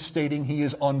simply stating he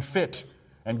is unfit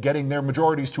and getting their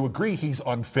majorities to agree he's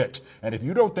unfit. And if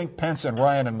you don't think Pence and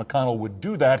Ryan and McConnell would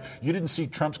do that, you didn't see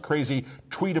Trump's crazy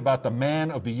tweet about the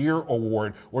Man of the Year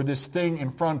award or this thing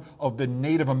in front of the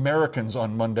Native Americans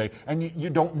on Monday, and you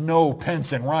don't know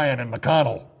Pence and Ryan and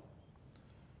McConnell.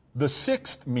 The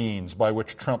sixth means by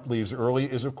which Trump leaves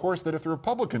early is, of course, that if the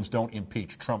Republicans don't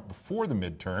impeach Trump before the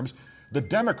midterms, the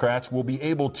Democrats will be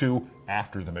able to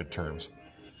after the midterms.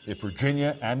 If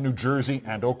Virginia and New Jersey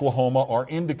and Oklahoma are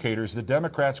indicators, the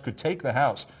Democrats could take the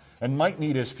House and might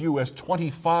need as few as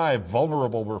 25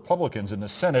 vulnerable Republicans in the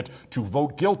Senate to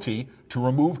vote guilty to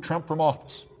remove Trump from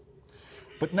office.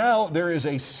 But now there is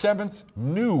a seventh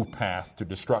new path to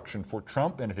destruction for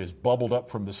Trump, and it has bubbled up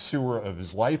from the sewer of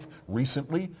his life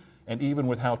recently. And even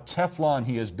with how Teflon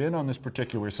he has been on this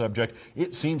particular subject,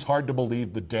 it seems hard to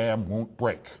believe the dam won't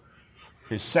break.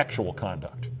 His sexual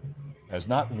conduct. as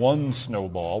not one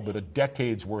snowball, but a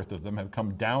decade's worth of them have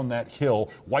come down that hill,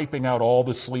 wiping out all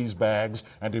the sleazebags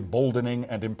and emboldening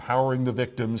and empowering the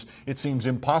victims, it seems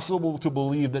impossible to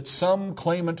believe that some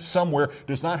claimant somewhere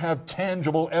does not have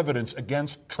tangible evidence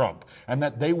against Trump, and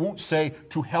that they won't say,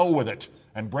 to hell with it,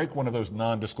 and break one of those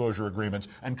non-disclosure agreements,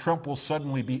 and Trump will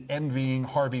suddenly be envying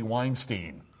Harvey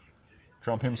Weinstein.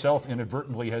 Trump himself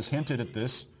inadvertently has hinted at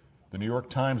this. The New York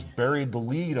Times buried the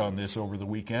lead on this over the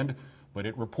weekend, but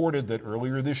it reported that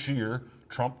earlier this year,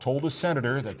 Trump told a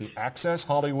senator that the Access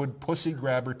Hollywood pussy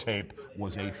grabber tape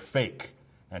was a fake.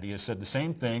 And he has said the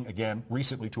same thing, again,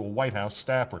 recently to a White House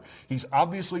staffer. He's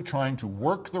obviously trying to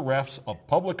work the refs of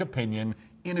public opinion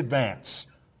in advance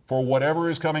for whatever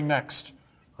is coming next,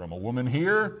 from a woman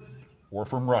here or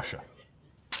from Russia.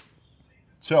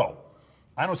 So,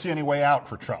 I don't see any way out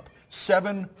for Trump.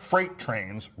 7 freight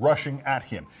trains rushing at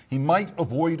him. He might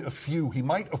avoid a few. He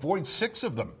might avoid 6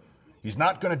 of them. He's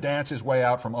not going to dance his way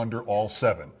out from under all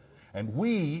 7. And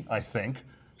we, I think,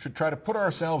 should try to put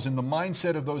ourselves in the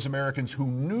mindset of those Americans who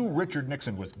knew Richard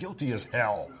Nixon was guilty as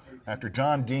hell after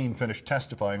John Dean finished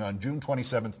testifying on June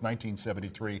 27,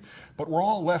 1973. But we're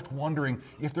all left wondering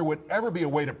if there would ever be a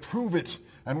way to prove it,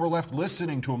 and we're left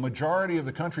listening to a majority of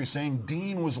the country saying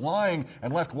Dean was lying,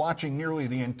 and left watching nearly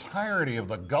the entirety of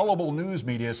the gullible news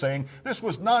media saying this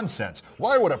was nonsense.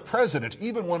 Why would a president,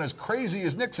 even one as crazy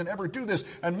as Nixon, ever do this?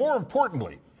 And more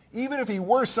importantly, even if he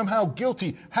were somehow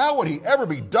guilty, how would he ever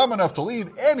be dumb enough to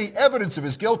leave any evidence of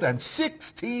his guilt? And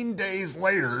 16 days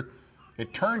later,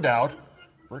 it turned out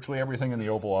virtually everything in the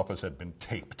Oval Office had been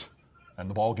taped, and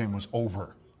the ballgame was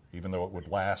over, even though it would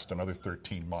last another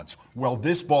 13 months. Well,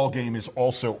 this ballgame is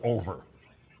also over,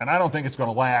 and I don't think it's going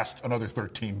to last another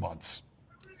 13 months.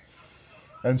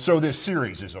 And so this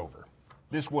series is over.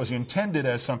 This was intended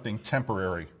as something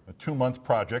temporary, a 2-month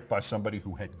project by somebody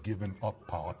who had given up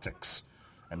politics.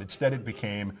 And instead it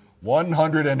became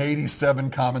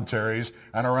 187 commentaries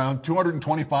and around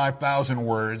 225,000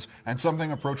 words and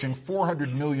something approaching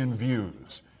 400 million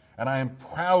views. And I am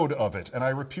proud of it, and I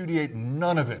repudiate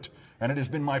none of it. And it has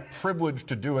been my privilege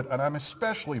to do it, and I'm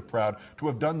especially proud to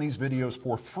have done these videos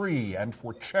for free and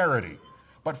for charity.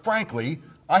 But frankly,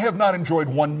 I have not enjoyed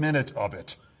 1 minute of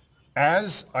it.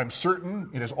 As I'm certain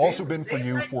it has also been for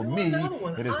you, for me,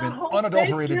 it has been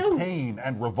unadulterated pain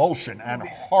and revulsion and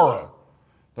horror.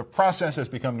 The process has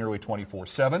become nearly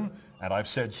 24/7, and I've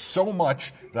said so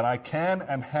much that I can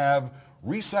and have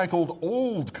recycled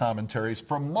old commentaries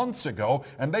from months ago,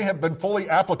 and they have been fully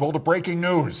applicable to breaking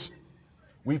news.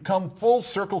 We've come full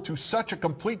circle to such a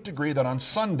complete degree that on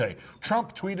Sunday,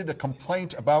 Trump tweeted a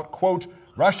complaint about, quote,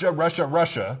 Russia, Russia,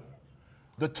 Russia.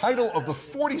 The title of the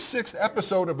 46th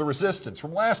episode of The Resistance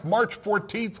from last March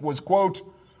 14th was, quote,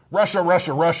 Russia,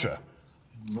 Russia, Russia.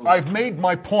 I've made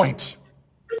my point.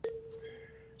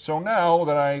 So now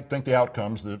that I think the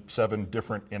outcomes, the 7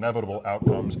 different inevitable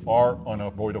outcomes, are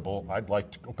unavoidable, I'd like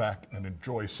to go back and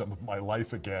enjoy some of my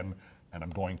life again, and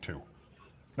I'm going to.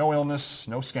 No illness,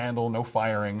 no scandal, no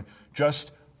firing,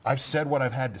 just I've said what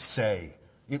I've had to say.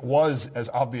 It was as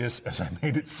obvious as I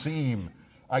made it seem.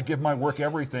 I give my work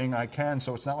everything I can,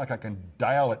 so it's not like I can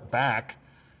dial it back.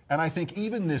 And I think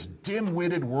even this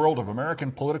dim-witted world of American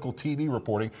political TV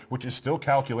reporting, which is still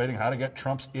calculating how to get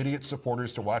Trump's idiot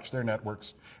supporters to watch their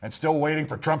networks and still waiting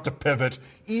for Trump to pivot,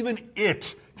 even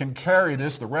it can carry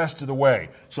this the rest of the way.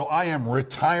 So I am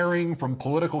retiring from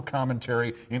political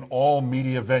commentary in all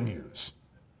media venues.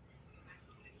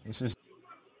 This is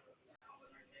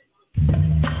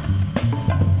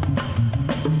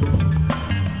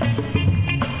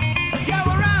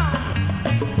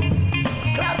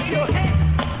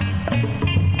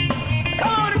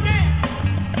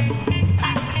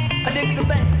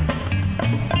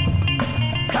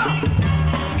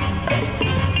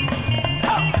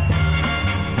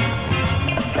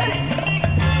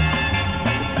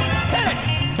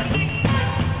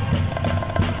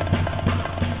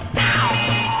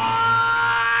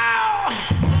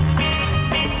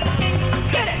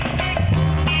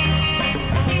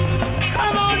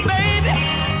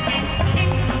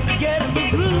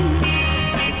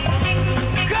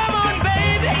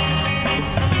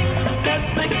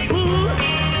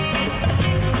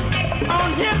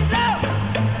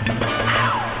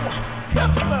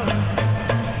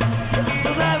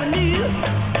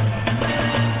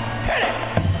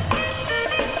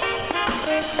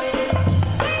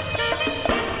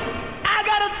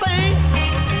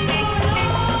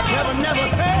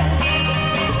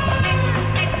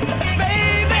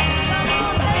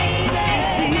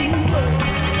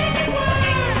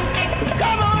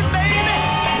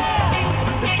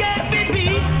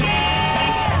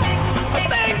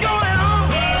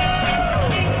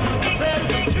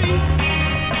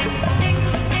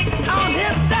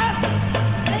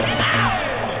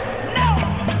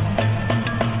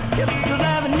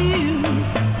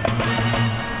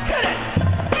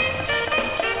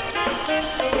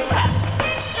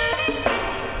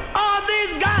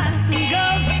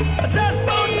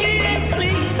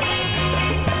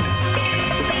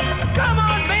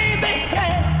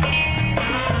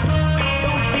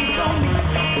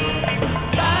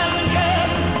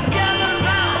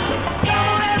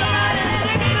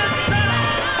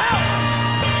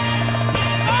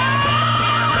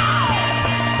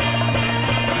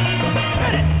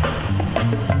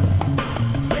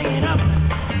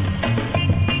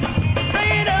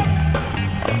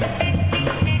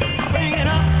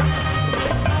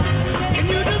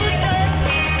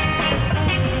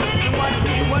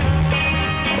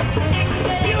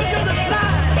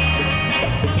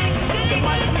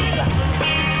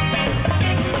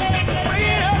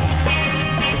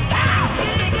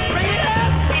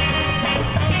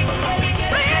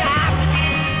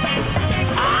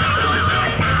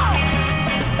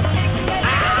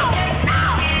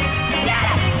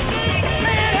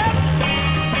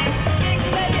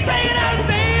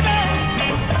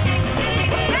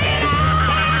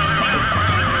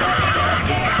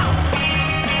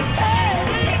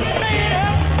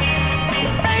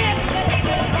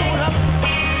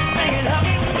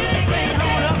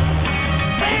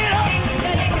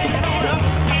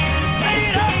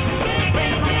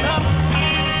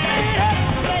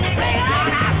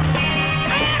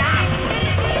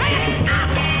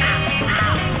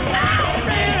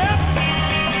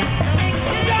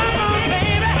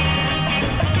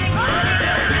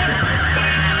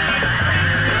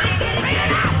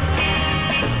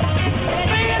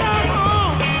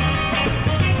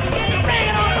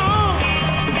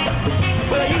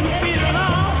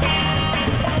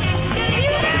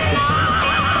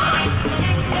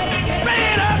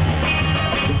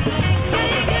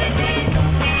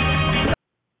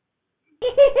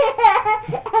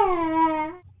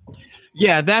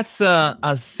Yeah, that's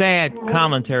a sad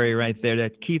commentary right there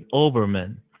that Keith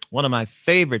Olbermann, one of my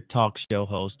favorite talk show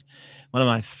hosts, one of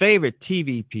my favorite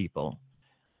TV people,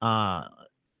 uh,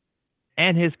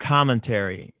 and his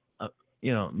commentary,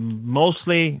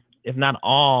 mostly, if not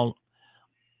all,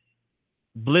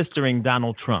 blistering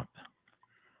Donald Trump.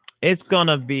 It's going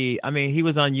to be, I mean, he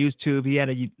was on YouTube. He had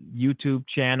a YouTube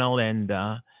channel, and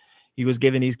he was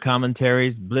giving these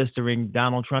commentaries, blistering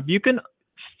Donald Trump. You can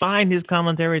find his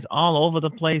commentaries all over the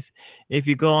place if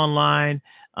you go online.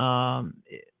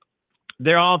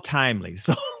 They're all timely.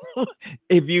 So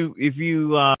if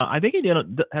you I think he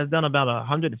has done about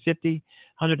 150,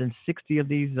 160 of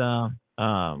these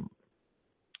YouTube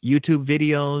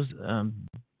videos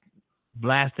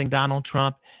blasting Donald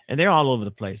Trump, and they're all over the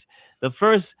place.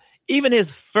 Even his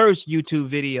first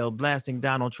YouTube video blasting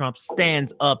Donald Trump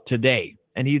stands up today,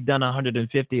 and he's done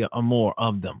 150 or more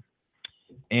of them.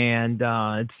 And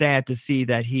it's sad to see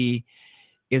that he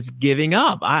is giving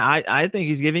up. I think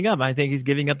he's giving up. I think he's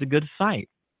giving up the good fight.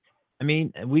 I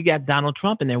mean, we got Donald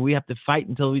Trump in there. We have to fight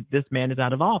until this man is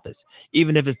out of office,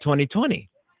 even if it's 2020,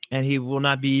 and he will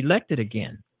not be elected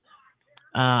again.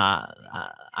 I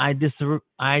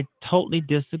totally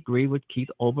disagree with Keith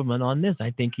Olbermann on this.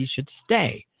 I think he should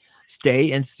stay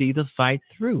and see the fight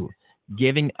through.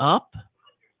 Giving up?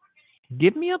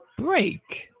 Give me a break.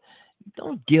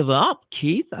 Don't give up,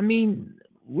 Keith. I mean,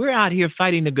 we're out here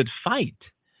fighting a good fight,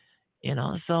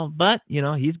 So, but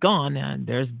he's gone, and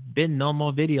there's been no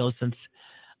more videos since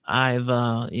I've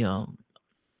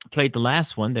played the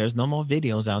last one. There's no more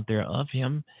videos out there of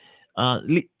him.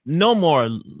 No more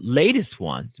latest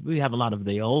ones. We have a lot of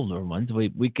the older ones.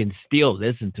 We can still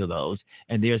listen to those,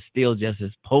 and they're still just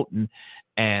as potent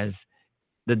as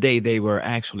the day they were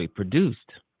actually produced.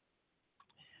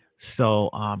 So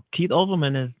Keith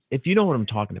Olbermann is, if you know what I'm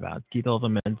talking about, Keith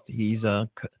Olbermann, he's a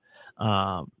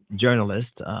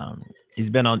journalist. He's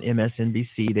been on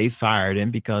MSNBC. They fired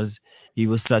him because he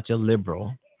was such a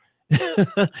liberal.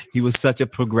 He was such a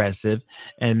progressive,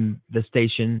 and the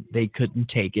station, they couldn't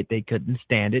take it. They couldn't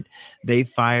stand it. They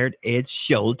fired Ed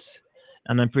Schultz,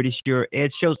 and I'm pretty sure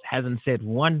Ed Schultz hasn't said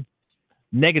one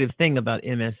negative thing about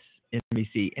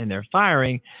MSNBC and their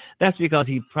firing. That's because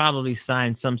he probably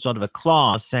signed some sort of a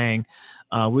clause saying,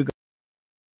 we're going to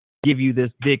give you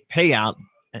this big payout,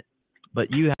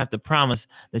 but you have to promise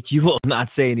that you will not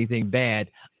say anything bad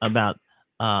about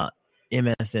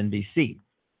MSNBC.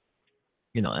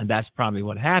 And that's probably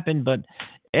what happened. But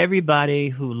everybody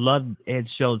who loved Ed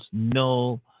Schultz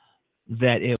know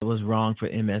that it was wrong for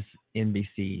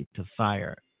MSNBC to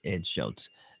fire Ed Schultz,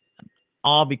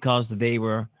 all because they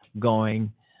were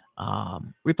going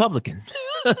Republican.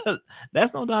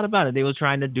 That's no doubt about it. They were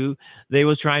trying to do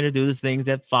the things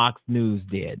that Fox News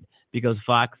did, because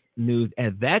Fox News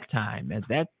at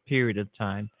that period of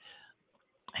time,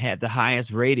 had the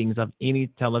highest ratings of any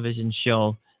television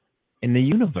show in the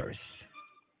universe.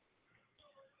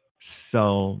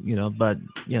 So,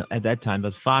 at that time,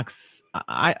 but Fox,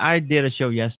 I did a show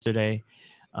yesterday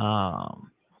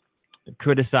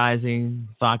criticizing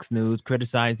Fox News,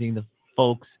 criticizing the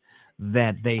folks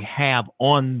that they have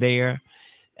on there,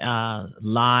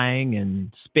 lying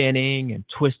and spinning and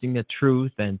twisting the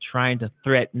truth and trying to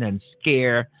threaten and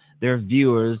scare their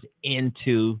viewers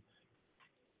into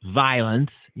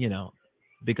violence,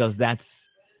 because that's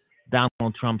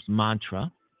Donald Trump's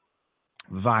mantra,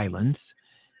 violence.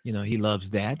 He loves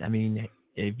that. I mean,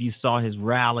 if you saw his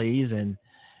rallies and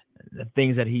the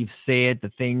things that he's said, the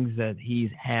things that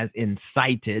he has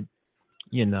incited,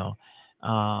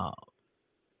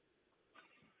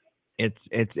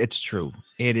 it's true.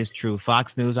 It is true.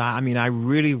 Fox News. I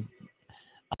really,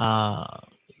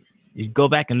 you go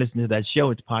back and listen to that show.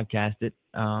 It's podcasted.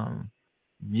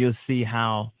 You'll see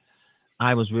how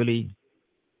I was really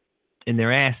in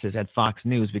their asses at Fox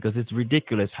News, because it's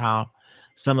ridiculous how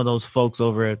some of those folks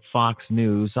over at Fox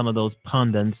News, some of those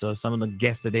pundits, or some of the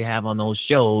guests that they have on those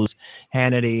shows,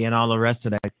 Hannity and all the rest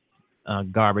of that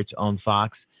garbage on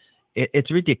Fox,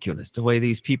 it's ridiculous the way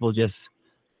these people just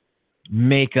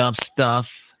make up stuff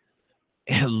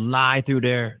and lie through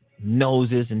their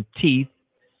noses and teeth.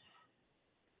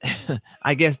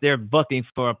 I guess they're bucking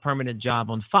for a permanent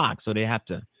job on Fox, so they have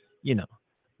to,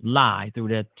 lie through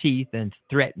their teeth and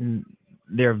threaten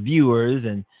their viewers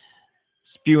and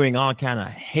spewing all kind of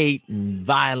hate and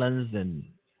violence and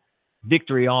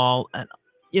vitriol, and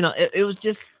it was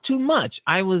just too much.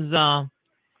 I was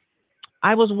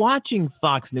watching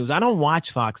Fox News. I don't watch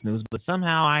Fox News, but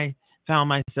somehow I found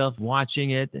myself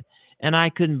watching it, and I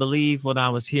couldn't believe what I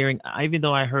was hearing. Even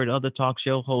though I heard other talk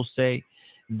show hosts say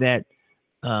that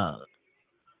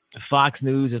Fox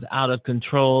News is out of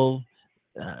control,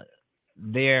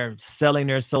 they're selling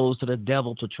their souls to the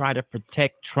devil to try to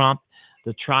protect Trump,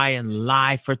 to try and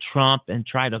lie for Trump and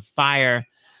try to fire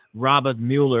Robert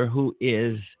Mueller, who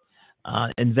is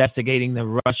investigating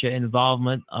the Russia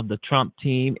involvement of the Trump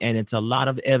team, and it's a lot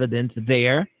of evidence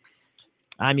there.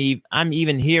 I'm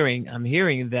even hearing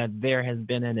that there has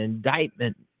been an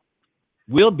indictment,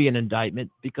 will be an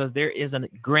indictment, because there is a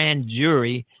grand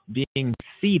jury being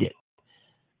seated.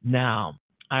 Now,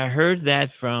 I heard that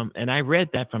from, and I read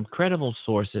that from credible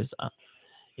sources.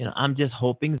 I'm just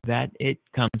hoping that it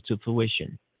comes to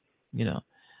fruition.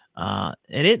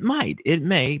 And it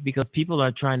may, because people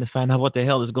are trying to find out what the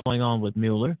hell is going on with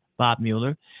Mueller, Bob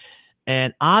Mueller.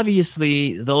 And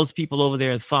obviously, those people over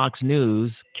there at Fox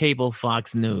News, cable Fox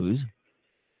News,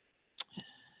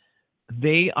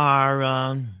 they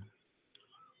are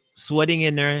sweating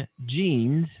in their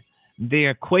jeans. They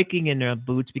are quaking in their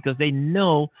boots because they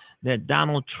know that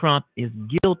Donald Trump is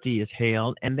guilty as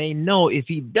hell. And they know if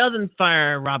he doesn't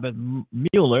fire Robert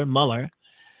Mueller,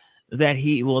 that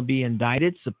he will be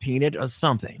indicted, subpoenaed, or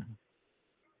something.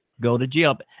 Go to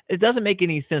jail. It doesn't make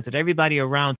any sense that everybody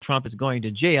around Trump is going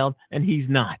to jail and he's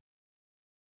not,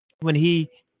 when he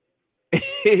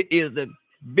is the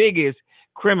biggest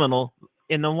criminal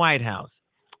in the White House.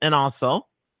 And also,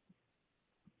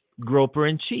 groper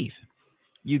in chief.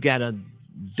 You got a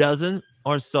dozen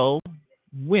or so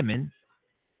women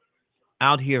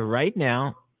out here right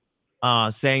now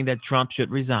saying that Trump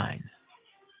should resign.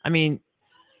 I mean,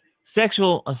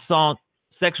 sexual assault,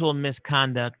 sexual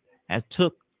misconduct has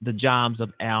took the jobs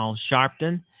of Al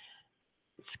Sharpton,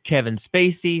 Kevin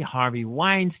Spacey, Harvey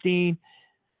Weinstein.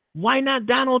 Why not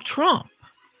Donald Trump?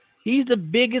 He's the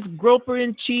biggest groper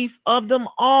in chief of them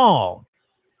all.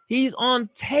 He's on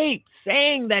tape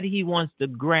saying that he wants to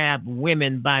grab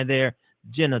women by their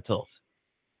genitals.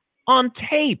 On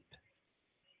tape.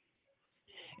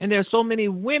 And there are so many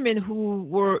women who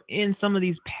were in some of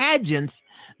these pageants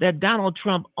that Donald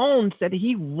Trump owns that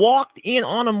he walked in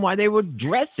on them while they were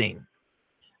dressing,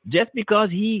 just because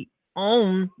he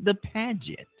owned the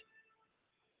pageant.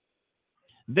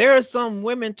 There are some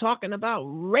women talking about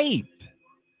rape.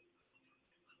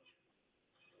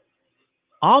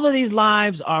 All of these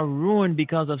lives are ruined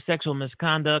because of sexual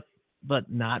misconduct,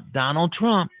 but not Donald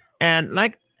Trump. And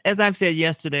as I've said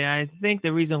yesterday, I think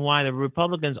the reason why the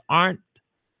Republicans aren't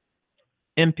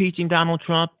impeaching Donald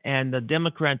Trump and the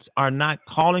Democrats are not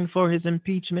calling for his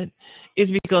impeachment is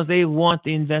because they want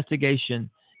the investigation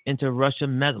into Russia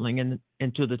meddling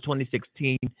into the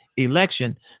 2016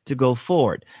 election to go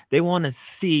forward. They want to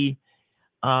see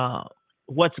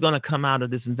what's going to come out of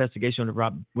this investigation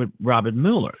with Robert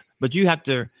Mueller. But you have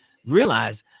to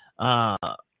realize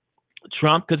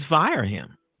Trump could fire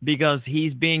him because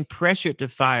he's being pressured to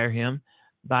fire him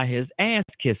by his ass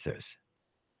kissers.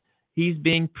 He's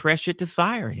being pressured to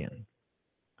fire him.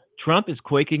 Trump is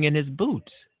quaking in his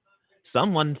boots.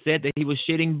 Someone said that he was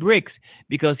shitting bricks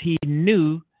because he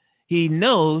knows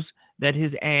that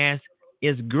his ass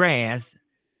is grass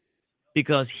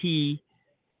because he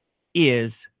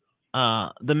is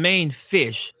the main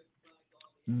fish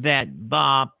that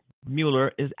Bob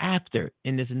Mueller is after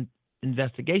in this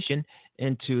investigation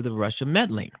into the Russia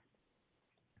meddling.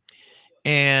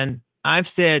 And I've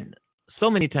said so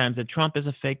many times that Trump is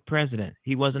a fake president.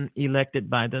 He wasn't elected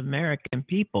by the American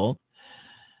people.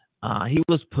 He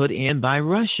was put in by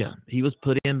Russia. He was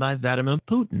put in by Vladimir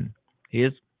Putin,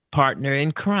 his partner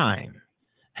in crime.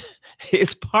 His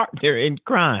partner in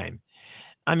crime.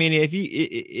 I mean,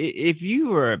 if you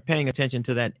were paying attention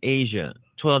to that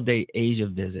 12-day Asia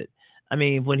visit, I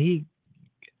mean, when he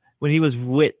was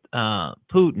with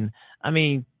Putin, I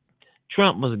mean,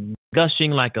 Trump was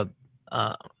gushing like a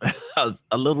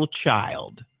little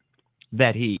child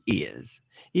that he is.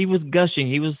 He was gushing.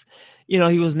 He was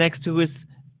next to his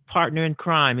partner in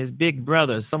crime, his big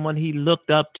brother, someone he looked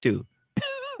up to.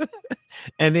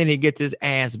 And then he gets his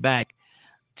ass back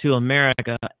to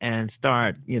America and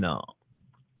start,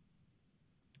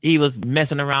 he was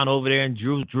messing around over there in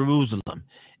Jerusalem,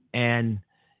 and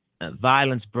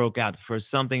violence broke out for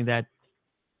something that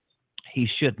he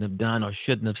shouldn't have done or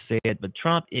shouldn't have said. But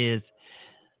Trump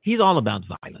he's all about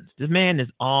violence. This man is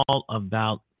all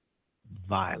about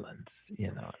violence,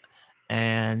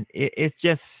 and it's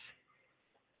just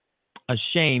a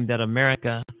shame that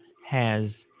America has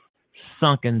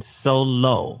sunken so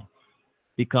low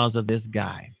because of this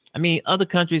guy. I mean, other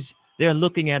countries, they're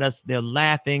looking at us, they're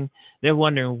laughing, they're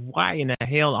wondering why in the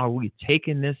hell are we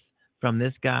taking this from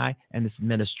this guy and this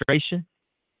administration?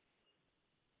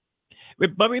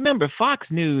 But remember, Fox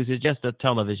News is just a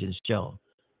television show.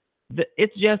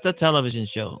 It's just a television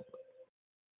show.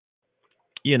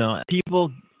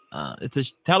 People, it's a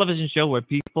television show where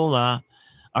people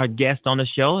our guests on the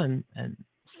show and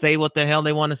say what the hell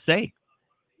they want to say.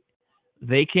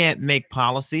 They can't make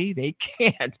policy. They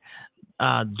can't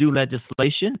do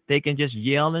legislation. They can just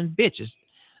yell and bitch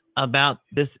about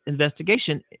this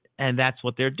investigation, and that's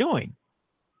what they're doing.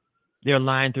 They're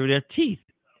lying through their teeth.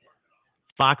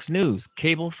 Fox News,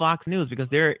 cable Fox News, because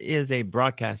there is a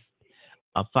broadcast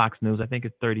of Fox News. I think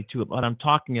it's 32. But I'm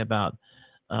talking about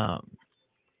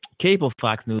cable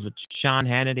Fox News with Sean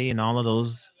Hannity and all of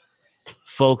those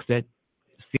folks that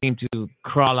seem to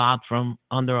crawl out from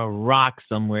under a rock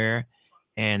somewhere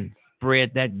and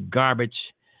spread that garbage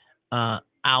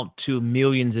out to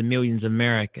millions and millions of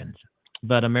Americans.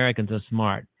 But Americans are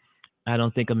smart. I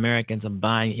don't think Americans are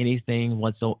buying anything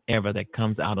whatsoever that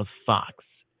comes out of Fox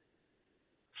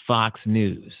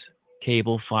News,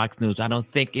 cable Fox News. I don't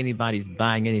think anybody's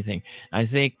buying anything. I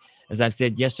think, as I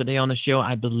said yesterday on the show,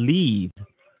 I believe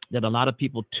that a lot of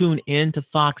people tune into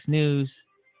Fox News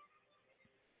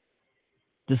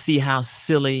to see how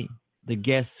silly the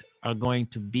guests are going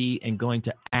to be and going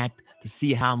to act, to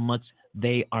see how much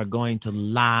they are going to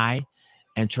lie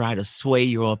and try to sway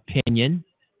your opinion,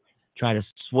 try to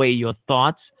sway your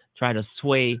thoughts, try to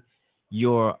sway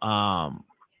your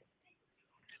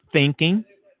thinking.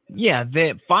 Yeah,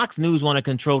 Fox News want to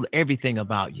control everything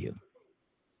about you,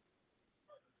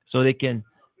 so they can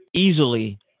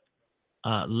easily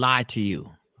lie to you,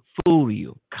 fool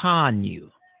you, con you,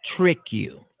 trick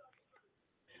you.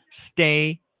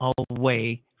 Stay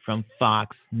away from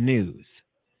Fox News.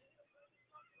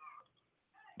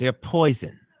 They're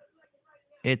poison.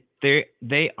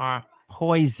 They are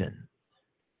poison.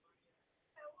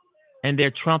 And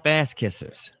they're Trump ass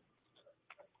kissers.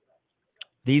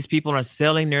 These people are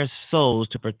selling their souls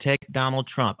to protect Donald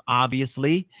Trump.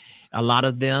 Obviously, a lot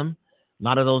of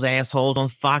those assholes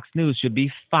on Fox News should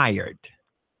be fired.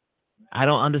 I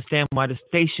don't understand why the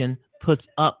station puts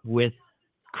up with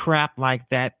crap like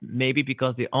that. Maybe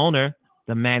because the owner,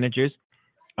 the managers,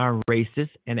 are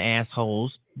racist and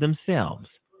assholes themselves.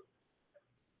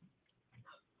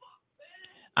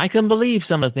 I couldn't believe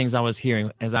some of the things I was hearing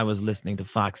as I was listening to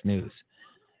Fox News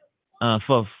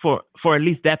for at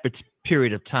least that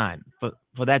period of time,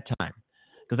 for that time,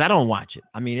 because I don't watch it.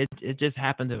 I mean, it just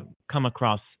happened to come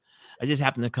across. I just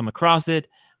happened to come across it,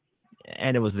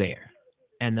 and it was there,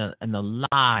 and the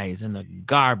lies and the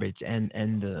garbage and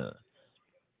the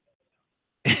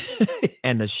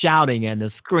and the shouting and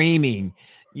the screaming.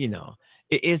 You know,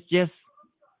 it's just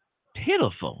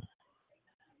pitiful.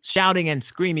 Shouting and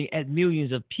screaming at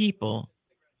millions of people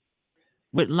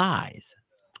with lies,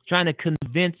 trying to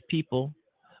convince people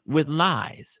with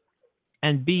lies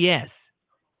and BS.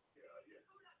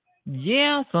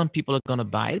 Yeah, some people are going to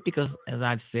buy it because, as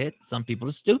I've said, some people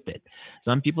are stupid.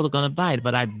 Some people are going to buy it.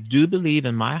 But I do believe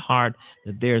in my heart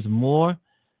that there's more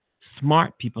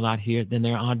smart people out here than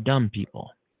there are dumb people.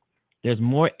 There's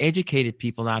more educated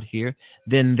people out here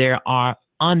than there are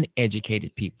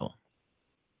uneducated people.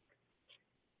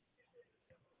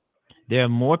 There are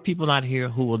more people out here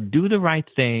who will do the right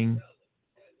thing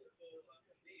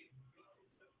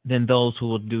than those who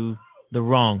will do the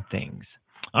wrong things.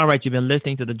 All right, you've been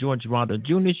listening to the George Wilder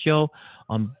Jr. Show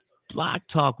on Blog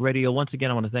Talk Radio. Once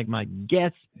again, I want to thank my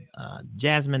guest,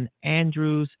 Jasmine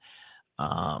Andrews,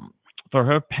 for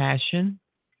her passion.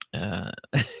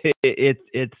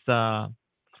 It's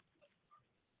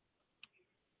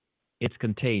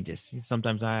contagious.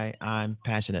 Sometimes I'm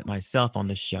passionate myself on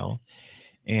the show,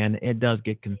 and it does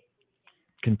get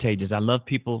contagious. I love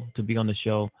people to be on the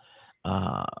show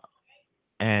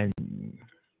and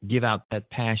give out that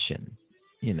passion,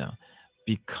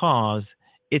 because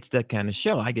it's that kind of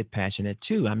show. I get passionate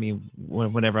too. I mean,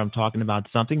 whenever I'm talking about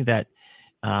something that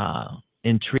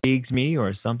intrigues me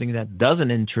or something that doesn't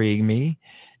intrigue me,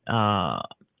 I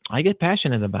get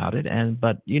passionate about it.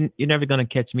 But you're never going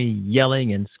to catch me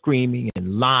yelling and screaming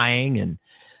and lying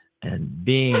and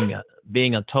being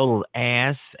a total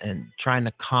ass and trying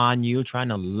to con you, trying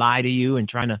to lie to you, and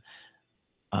trying to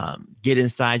get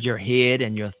inside your head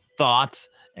and your thoughts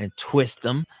and twist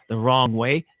them the wrong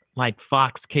way, like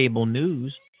Fox Cable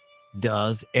News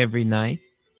does every night.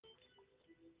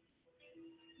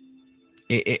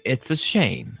 It's a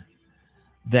shame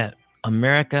that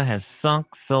America has sunk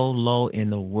so low in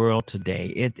the world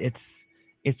today.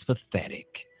 It's pathetic,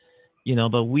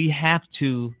 But we have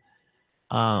to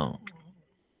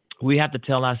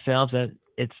tell ourselves that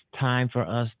it's time for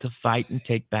us to fight and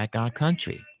take back our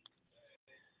country.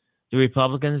 The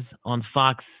Republicans on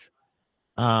Fox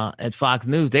at Fox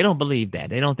News, they don't believe that.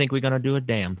 They don't think we're going to do a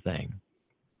damn thing.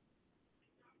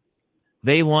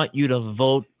 They want you to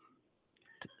vote.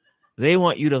 They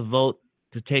want you to vote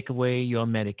to take away your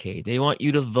Medicaid. They want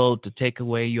you to vote to take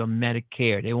away your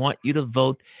Medicare. They want you to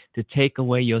vote to take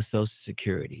away your Social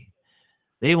Security.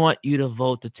 They want you to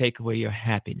vote to take away your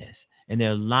happiness. And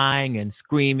they're lying and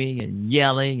screaming and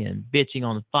yelling and bitching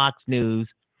on Fox News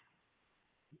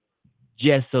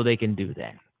just so they can do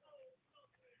that.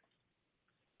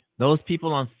 Those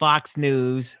people on Fox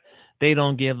News, they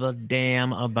don't give a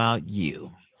damn about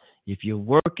you. If you're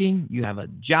working, you have a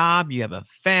job, you have a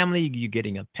family, you're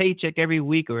getting a paycheck every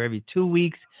week or every 2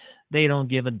 weeks, they don't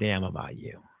give a damn about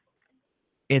you.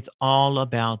 It's all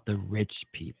about the rich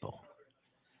people.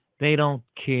 They don't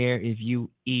care if you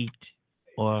eat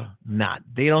or not.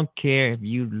 They don't care if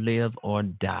you live or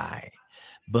die,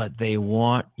 but they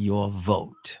want your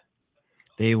vote.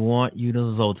 They want you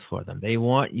to vote for them. They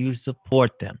want you to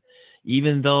support them,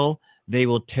 even though they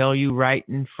will tell you right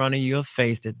in front of your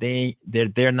face that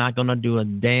they're not going to do a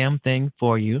damn thing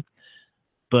for you,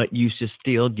 but you should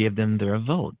still give them their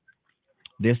vote.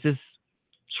 This is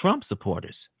Trump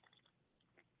supporters.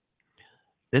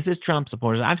 This is Trump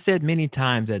supporters. I've said many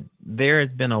times that there has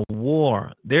been a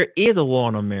war. There is a war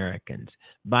on Americans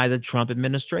by the Trump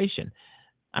administration.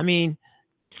 I mean,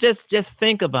 just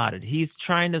think about it. He's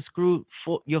trying to screw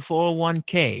your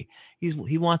 401k.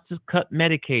 He wants to cut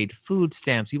Medicaid, food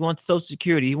stamps. He wants Social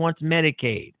Security. He wants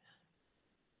Medicaid.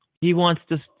 He wants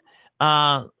to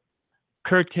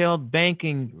curtail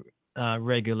banking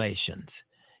regulations.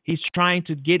 He's trying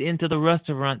to get into the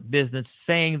restaurant business,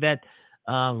 saying that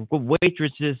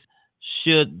waitresses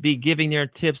should be giving their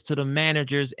tips to the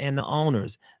managers and the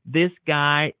owners. This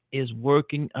guy is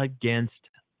working against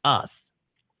us.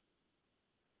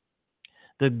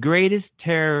 The greatest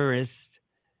terrorist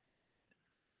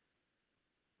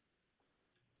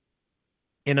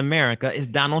in America is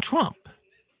Donald Trump.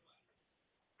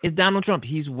 It's Donald Trump.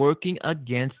 He's working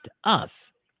against us.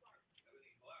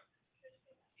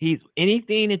 He's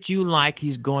anything that you like,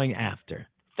 he's going after.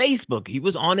 Facebook. He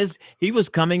was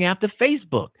coming after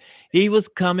Facebook. He was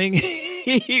coming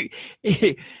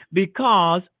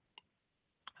because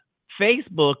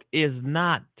Facebook is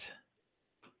not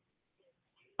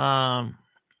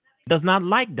does not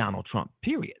like Donald Trump,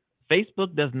 period.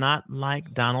 Facebook does not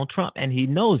like Donald Trump, and he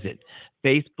knows it.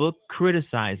 Facebook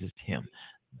criticizes him.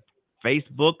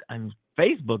 Facebook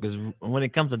is, when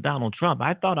it comes to Donald Trump,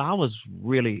 I thought I was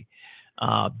really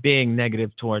being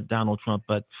negative toward Donald Trump,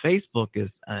 but Facebook is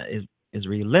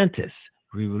relentless.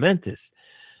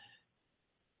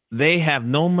 They have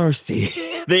no mercy.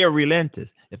 They are relentless.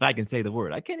 If I can say the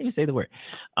word, I can't even say the word.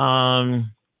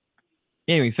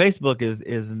 Anyway, Facebook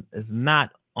is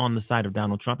not on the side of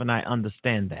Donald Trump, and I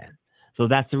understand that. So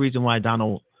that's the reason why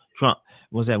Donald Trump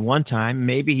was at one time,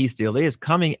 maybe he still is,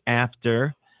 coming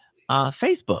after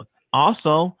Facebook.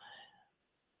 Also,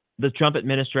 the Trump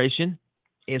administration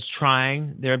is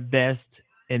trying their best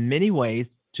in many ways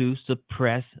to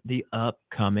suppress the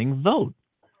upcoming vote.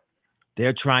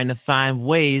 They're trying to find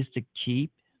ways to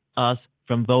keep us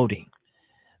from voting.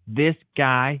 This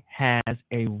guy has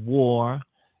a war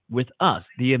with us,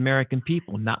 the American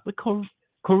people, not with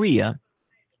Korea,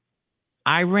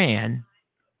 Iran,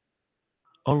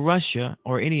 or Russia,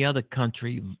 or any other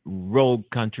country, rogue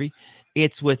country.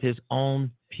 It's with his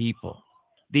own people.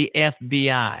 The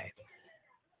FBI,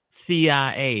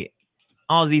 CIA,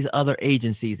 all these other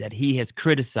agencies that he has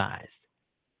criticized.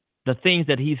 The things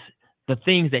that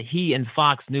he and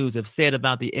Fox News have said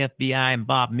about the FBI and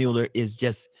Bob Mueller is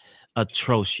just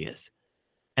atrocious.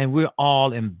 And we're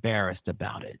all embarrassed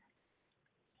about it.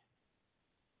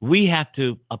 We have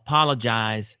to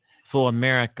apologize for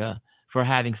America for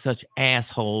having such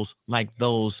assholes like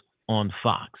those on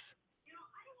Fox.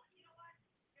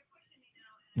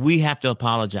 We have to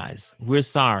apologize. We're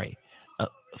sorry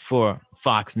for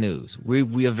Fox News.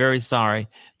 We are very sorry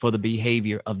for the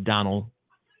behavior of Donald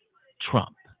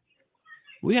Trump.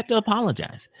 We have to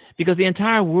apologize because the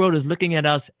entire world is looking at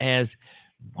us as,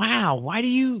 wow, why do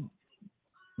you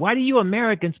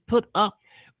Americans put up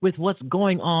with what's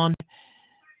going on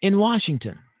in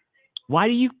Washington? Why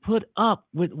do you put up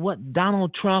with what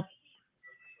Donald Trump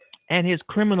and his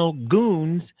criminal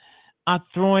goons are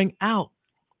throwing out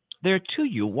there to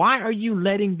you? Why are you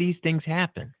letting these things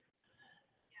happen?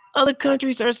 Other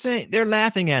countries are saying, they're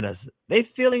laughing at us. They're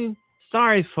feeling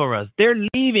sorry for us. They're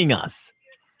leaving us.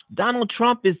 Donald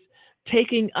Trump is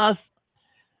taking us,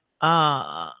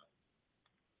 our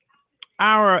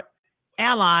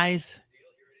allies,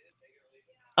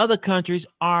 other countries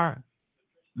are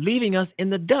leaving us in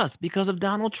the dust because of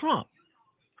Donald Trump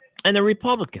and the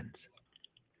Republicans.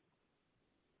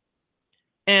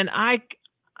 And I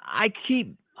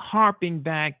keep harping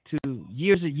back to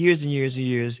years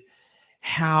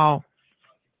how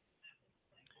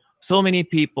So many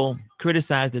people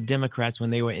criticized the Democrats when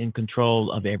they were in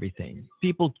control of everything.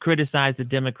 People criticized the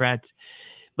Democrats,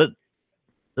 but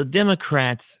the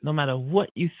Democrats, no matter what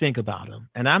you think about them,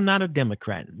 and I'm not a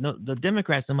Democrat, no, the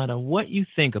Democrats, no matter what you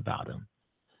think about them,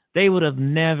 they would have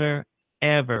never,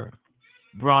 ever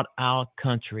brought our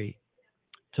country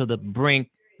to the brink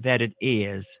that it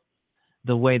is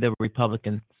the way the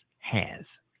Republicans has.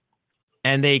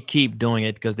 And they keep doing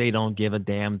it because they don't give a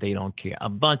damn. They don't care. A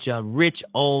bunch of rich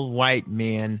old white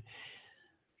men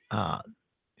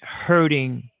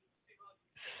hurting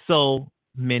so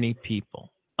many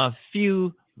people. A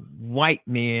few white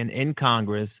men in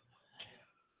Congress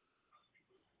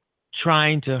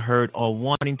trying to hurt or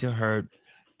wanting to hurt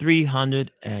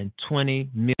 320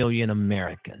 million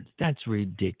Americans. That's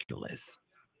ridiculous.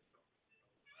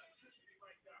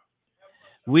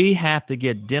 We have to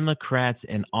get Democrats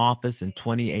in office in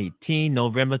 2018,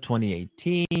 November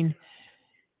 2018,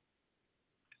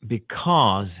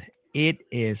 because it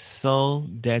is so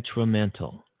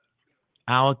detrimental.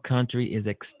 Our country is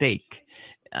at stake.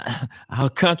 Our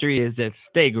country is at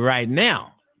stake right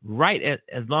now,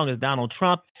 as long as Donald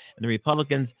Trump and the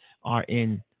Republicans are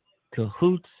in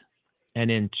cahoots and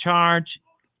in charge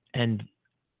and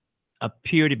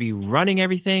appear to be running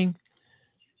everything,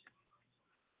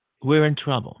 we're in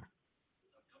trouble.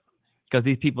 Because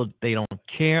these people, they don't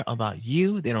care about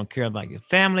you. They don't care about your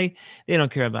family. They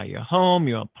don't care about your home,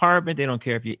 your apartment. They don't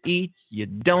care if you eat, you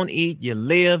don't eat, you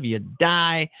live, you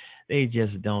die. They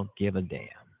just don't give a damn.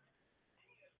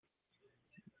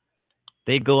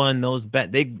 They go in those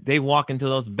they walk into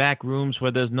those back rooms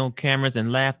where there's no cameras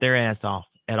and laugh their ass off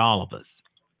at all of us.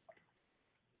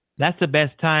 That's the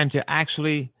best time to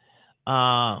actually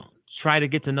try to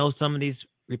get to know some of these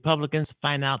Republicans,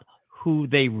 find out who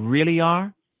they really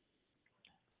are.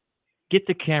 Get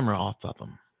the camera off of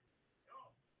them.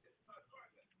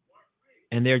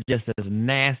 And they're just as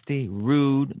nasty,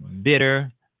 rude,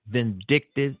 bitter,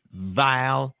 vindictive,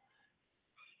 vile.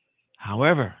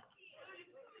 However,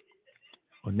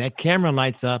 when that camera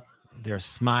lights up, they're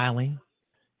smiling,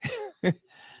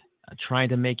 trying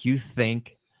to make you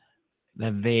think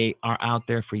that they are out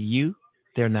there for you.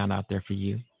 They're not out there for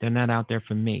you. They're not out there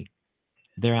for me.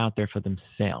 They're out there for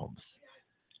themselves.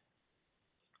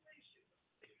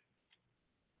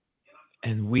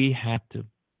 And we have to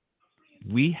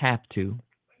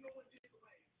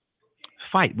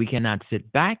fight. We cannot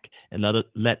sit back and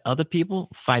let other people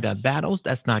fight our battles.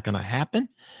 That's not going to happen.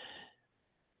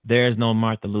 There's no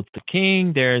Martin Luther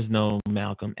King. There's no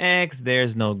Malcolm X.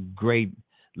 There's no great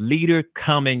leader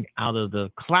coming out of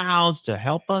the clouds to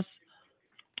help us.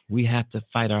 We have to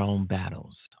fight our own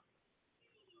battles.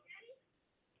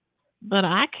 But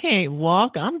I can't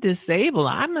walk. I'm disabled.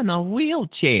 I'm in a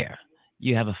wheelchair.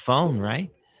 You have a phone,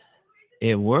 right?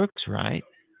 It works, right?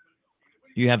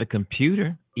 You have a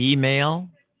computer, email,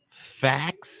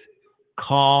 fax,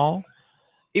 call.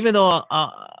 Even though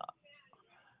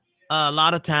a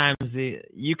lot of times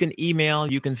you can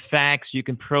email, you can fax, you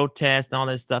can protest, and all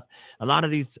that stuff. A lot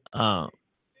of these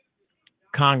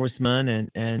congressmen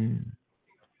and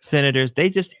senators, they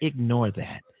just ignore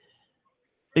that.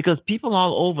 Because people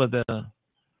all over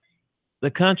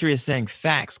the country are saying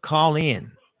fax, call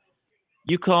in.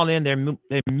 You call in,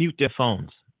 they mute their phones.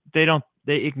 They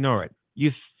ignore it.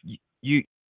 You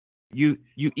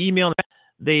email them,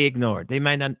 they ignore it. They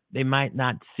might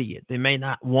not see it. They may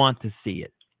not want to see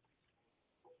it.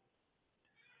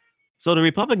 So the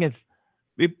Republicans,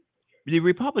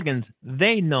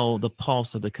 they know the pulse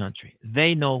of the country.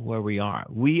 They know where we are.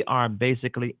 We are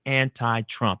basically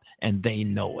anti-Trump, and they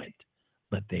know it,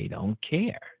 but they don't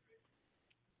care.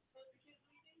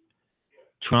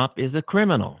 Trump is a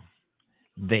criminal.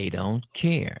 They don't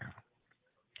care.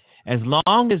 As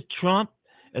long as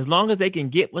they can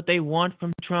get what they want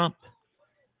from Trump,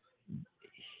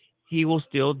 he will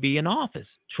still be in office.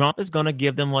 Trump is going to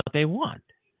give them what they want.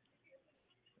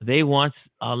 They want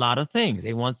a lot of things.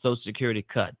 They want Social Security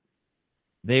cut.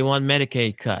 They want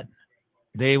Medicaid cut.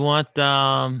 They want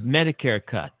Medicare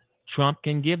cut. Trump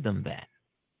can give them that.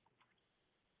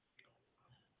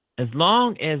 As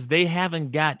long as they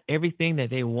haven't got everything that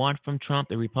they want from Trump,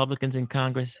 the Republicans in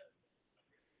Congress,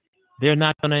 they're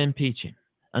not going to impeach him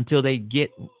until they get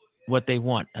what they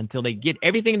want. Until they get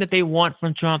everything that they want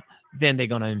from Trump, then they're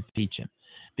going to impeach him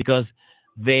because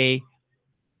they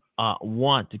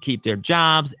want to keep their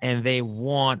jobs and they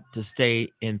want to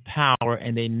stay in power.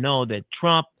 And they know that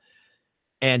Trump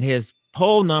and his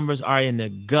poll numbers are in the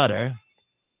gutter.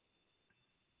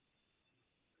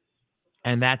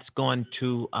 And that's going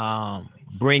to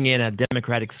bring in a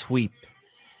Democratic sweep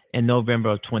in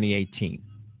November of 2018.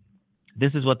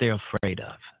 This is what they're afraid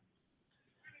of.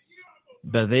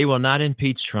 But they will not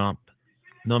impeach Trump,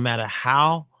 no matter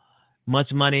how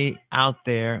much money out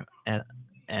there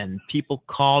and people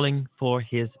calling for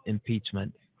his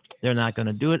impeachment. They're not going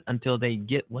to do it until they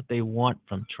get what they want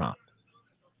from Trump.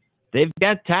 They've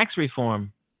got tax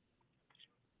reform.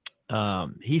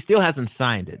 He still hasn't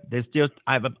signed it. They're still,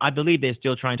 I believe they're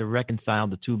still trying to reconcile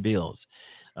the two bills.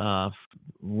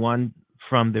 One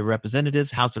from the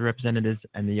representatives, House of Representatives,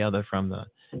 and the other from the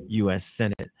U.S.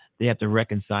 Senate. They have to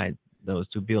reconcile those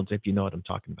two bills, if you know what I'm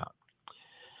talking about.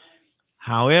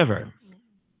 However,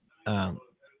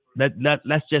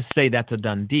 let's just say that's a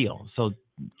done deal. So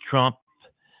Trump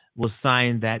will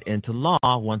sign that into law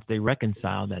once they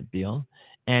reconcile that bill,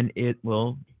 and it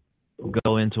will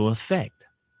go into effect.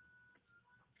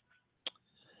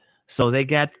 So they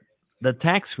got the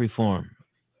tax reform,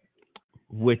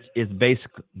 which is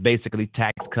basically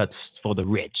tax cuts for the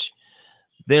rich.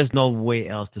 There's no way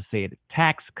else to say it.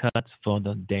 Tax cuts for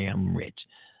the damn rich.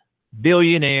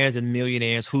 Billionaires and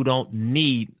millionaires who don't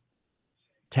need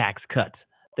tax cuts.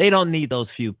 They don't need those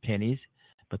few pennies.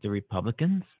 But the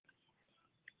Republicans,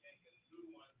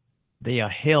 they are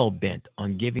hell-bent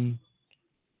on giving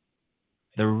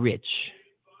the rich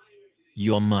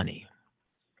your money.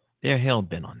 They're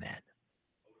hell-bent on that.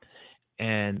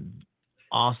 And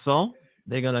also,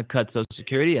 they're going to cut Social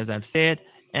Security, as I've said.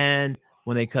 And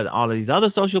when they cut all of these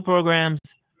other social programs,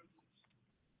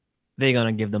 they're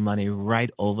going to give the money right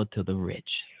over to the rich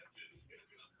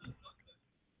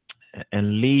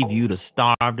and leave you to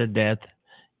starve to death,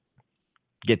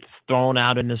 get thrown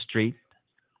out in the street,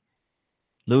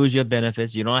 lose your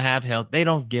benefits. You don't have health. They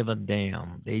don't give a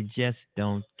damn. They just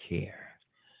don't care.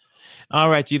 All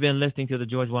right, you've been listening to the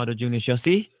George Wilder Jr. Show.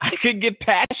 See, I could get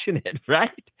passionate, right?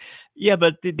 Yeah,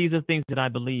 but these are things that I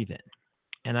believe in.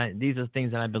 And these are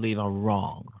things that I believe are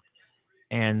wrong.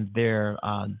 And they're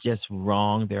just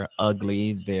wrong. They're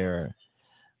ugly. They're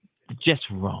just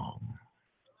wrong.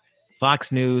 Fox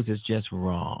News is just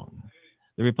wrong.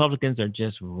 The Republicans are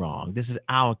just wrong. This is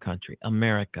our country,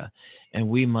 America. And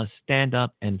we must stand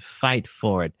up and fight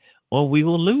for it, or we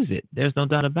will lose it. There's no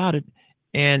doubt about it.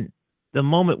 And the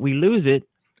moment we lose it,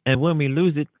 and when we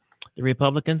lose it, the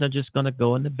Republicans are just going to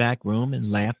go in the back room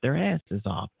and laugh their asses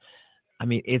off. I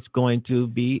mean, it's going to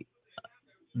be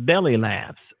belly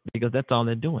laughs, because that's all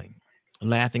they're doing.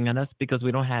 Laughing at us because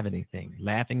we don't have anything.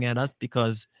 Laughing at us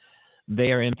because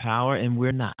they are in power and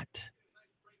we're not.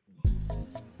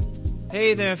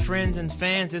 Hey there, friends and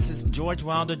fans. This is George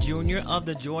Wilder Jr. of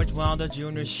the George Wilder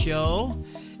Jr. Show.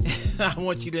 I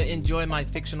want you to enjoy my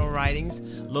fictional writings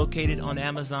located on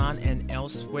Amazon and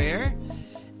elsewhere.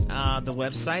 The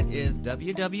website is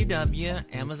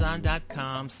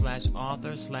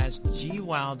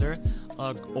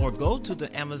www.amazon.com/author/gwilder, or go to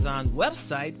the Amazon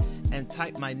website and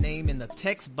type my name in the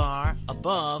text bar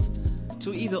above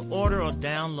to either order or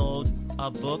download a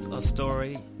book, a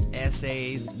story,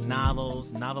 essays,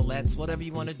 novels, novelettes, whatever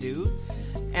you want to do.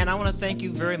 And I want to thank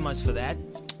you very much for that.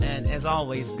 And as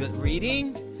always, good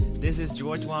reading. This is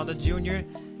George Wilder Jr.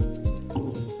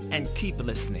 And keep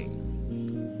listening.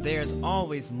 There's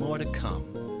always more to come.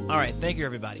 All right. Thank you,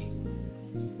 everybody.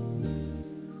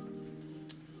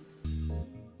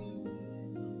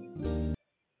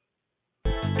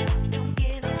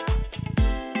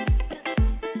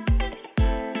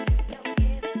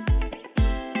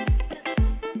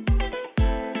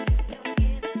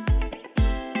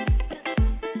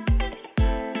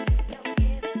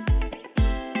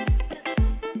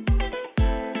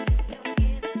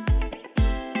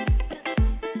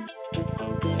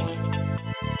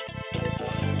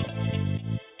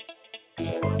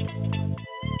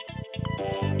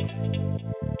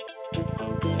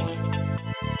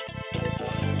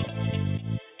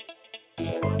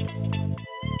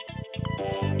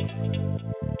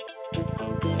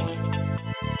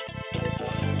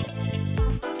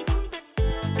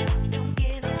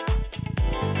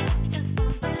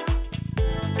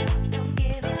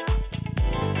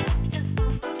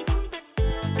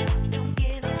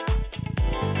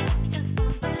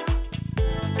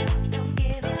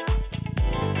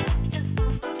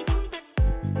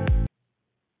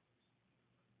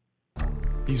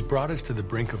 He's brought us to the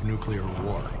brink of nuclear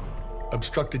war,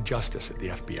 obstructed justice at the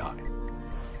FBI,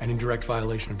 and in direct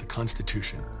violation of the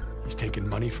Constitution, he's taken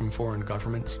money from foreign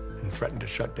governments and threatened to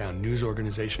shut down news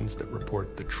organizations that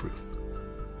report the truth.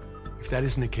 If that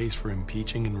isn't a case for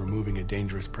impeaching and removing a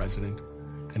dangerous president,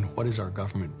 then what has our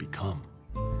government become?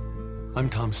 I'm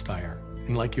Tom Steyer,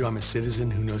 and like you, I'm a citizen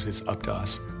who knows it's up to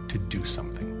us to do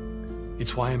something.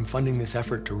 It's why I'm funding this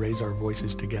effort to raise our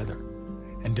voices together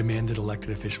and demand that elected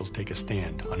officials take a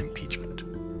stand on impeachment.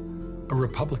 A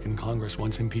Republican Congress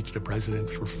once impeached a president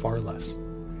for far less,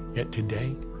 Yet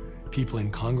today, people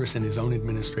in Congress and his own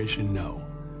administration know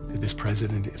that this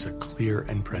president is a clear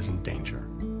and present danger,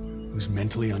 who's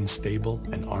mentally unstable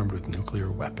and armed with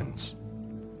nuclear weapons.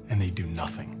 And they do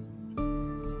nothing.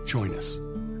 Join us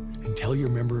and tell your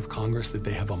member of Congress that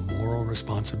they have a moral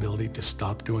responsibility to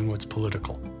stop doing what's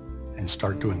political and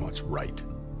start doing what's right.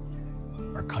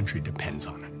 Our country depends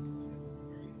on it.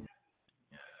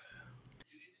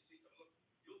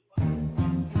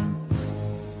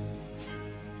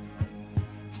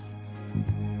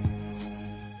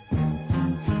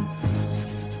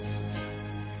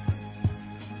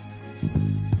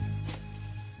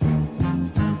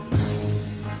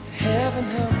 Heaven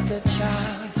help the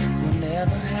child who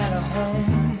never had a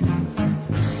home.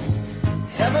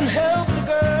 Heaven help the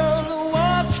girl who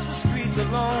walks the streets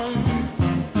alone.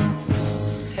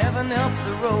 Heaven help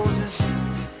the roses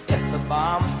if the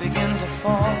bombs begin to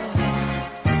fall.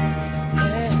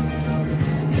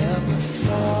 Heaven never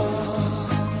saw.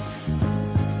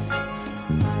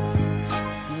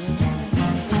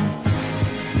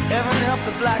 Heaven help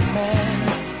the black man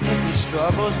if he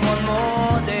struggles one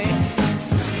more day.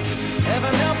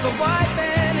 Heaven help the white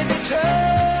man if he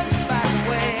turns back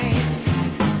away.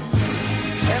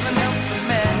 Heaven help the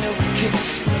man who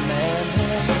kicks the man who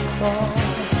has to crawl.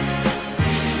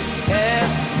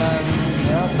 Heaven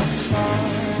help us all.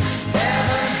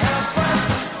 Heaven help us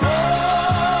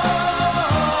all.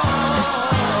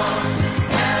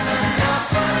 Heaven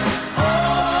help us all.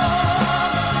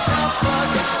 Help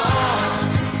us all.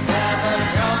 Heaven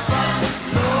help us,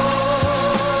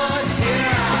 Lord,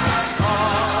 hear our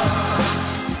call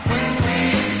when we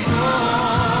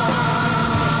fall.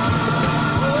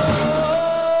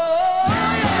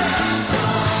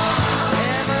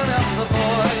 Heaven help the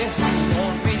boy who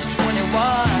won't reach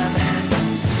 21.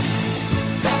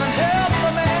 Heaven help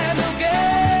the man who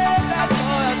gave that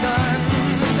boy a gun.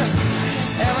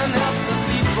 Heaven help the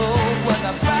people with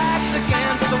their backs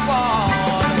against the wall.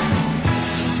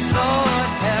 Lord,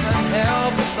 heaven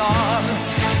help us all.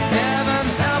 Heaven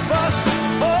help us.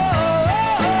 Oh,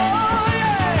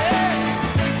 yeah.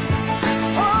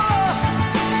 Oh,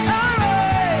 all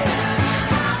right.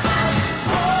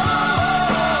 Oh,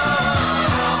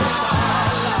 help us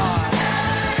all, Lord.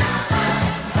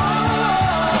 Oh,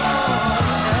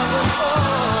 help us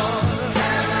all.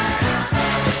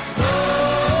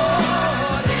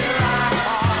 Lord, hear our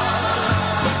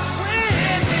call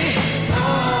when we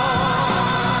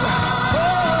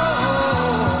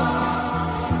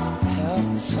help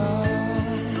us all.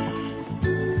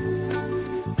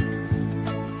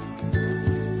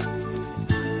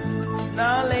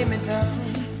 Now lay me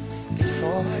down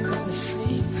before I go to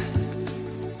sleep.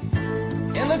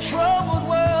 In a troubled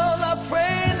world, I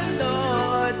pray the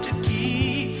Lord to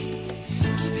keep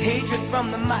hatred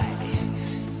from the mighty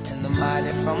and the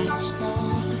mighty from the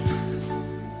small.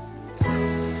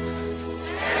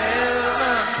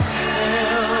 Heaven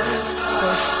help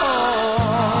us all.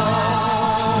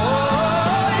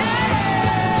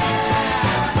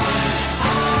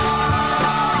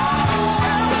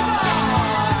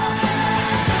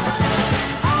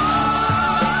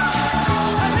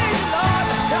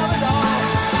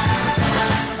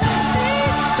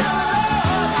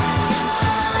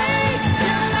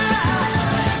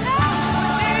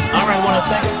 All right, I want to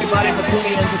thank everybody for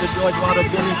tuning into the George Wilder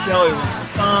Business Show. It was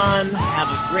fun. Have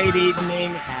a great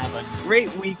evening. Have a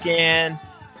great weekend.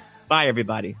 Bye,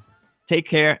 everybody. Take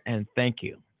care, and thank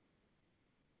you.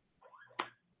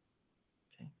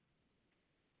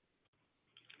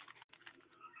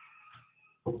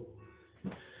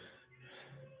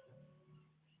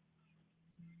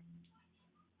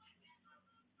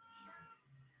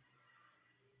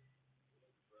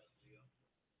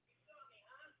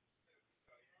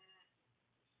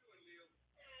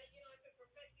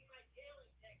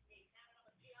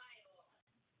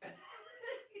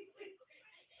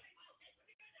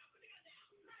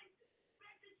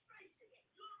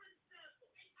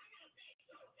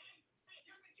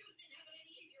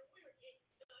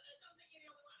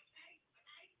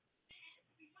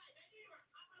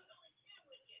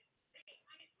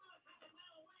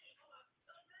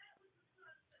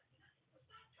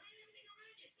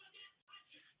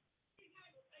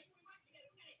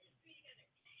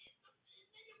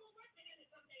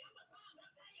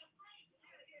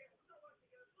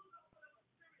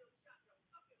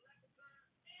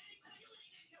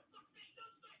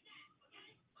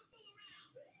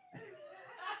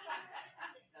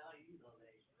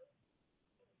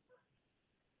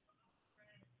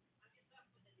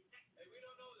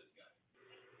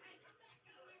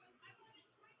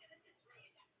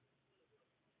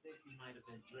 Might have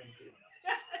been drinking.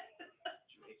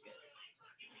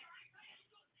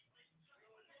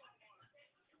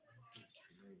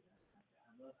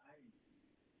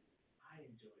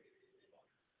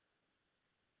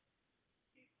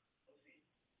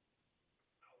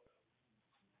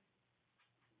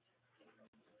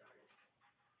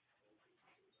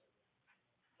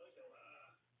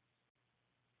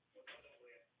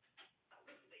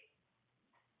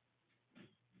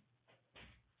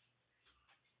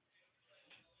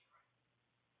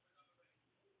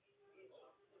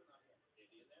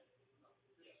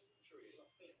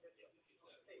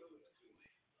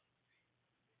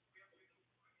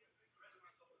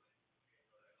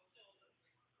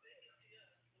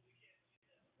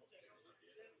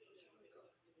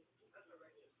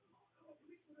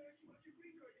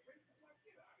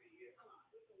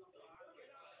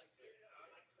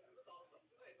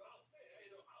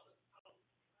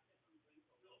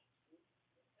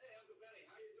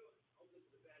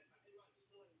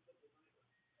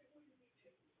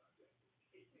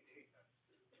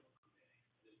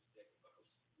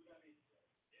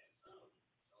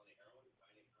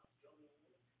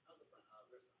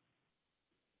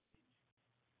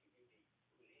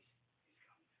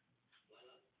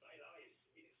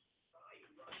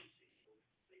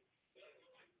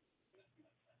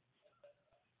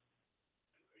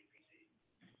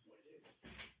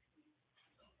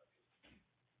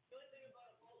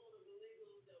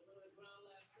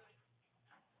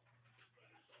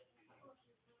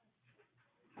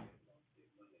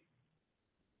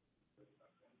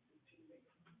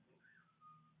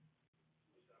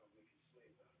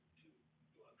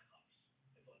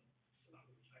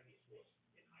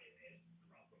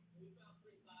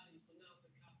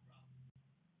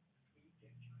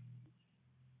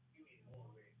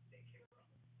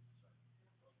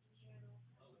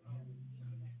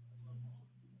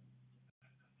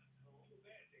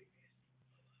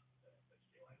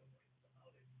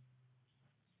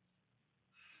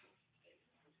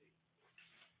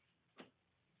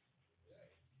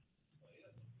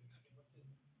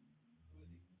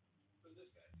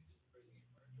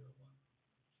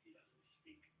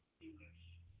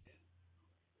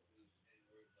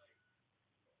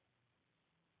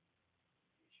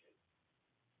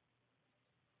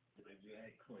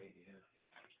 Drag queen,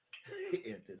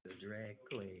 yeah. Into the drag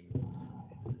queen.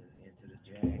 Into the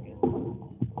dragon.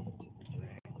 Into the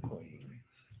drag queen.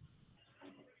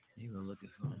 You were looking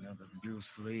for another Bruce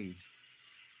Lee.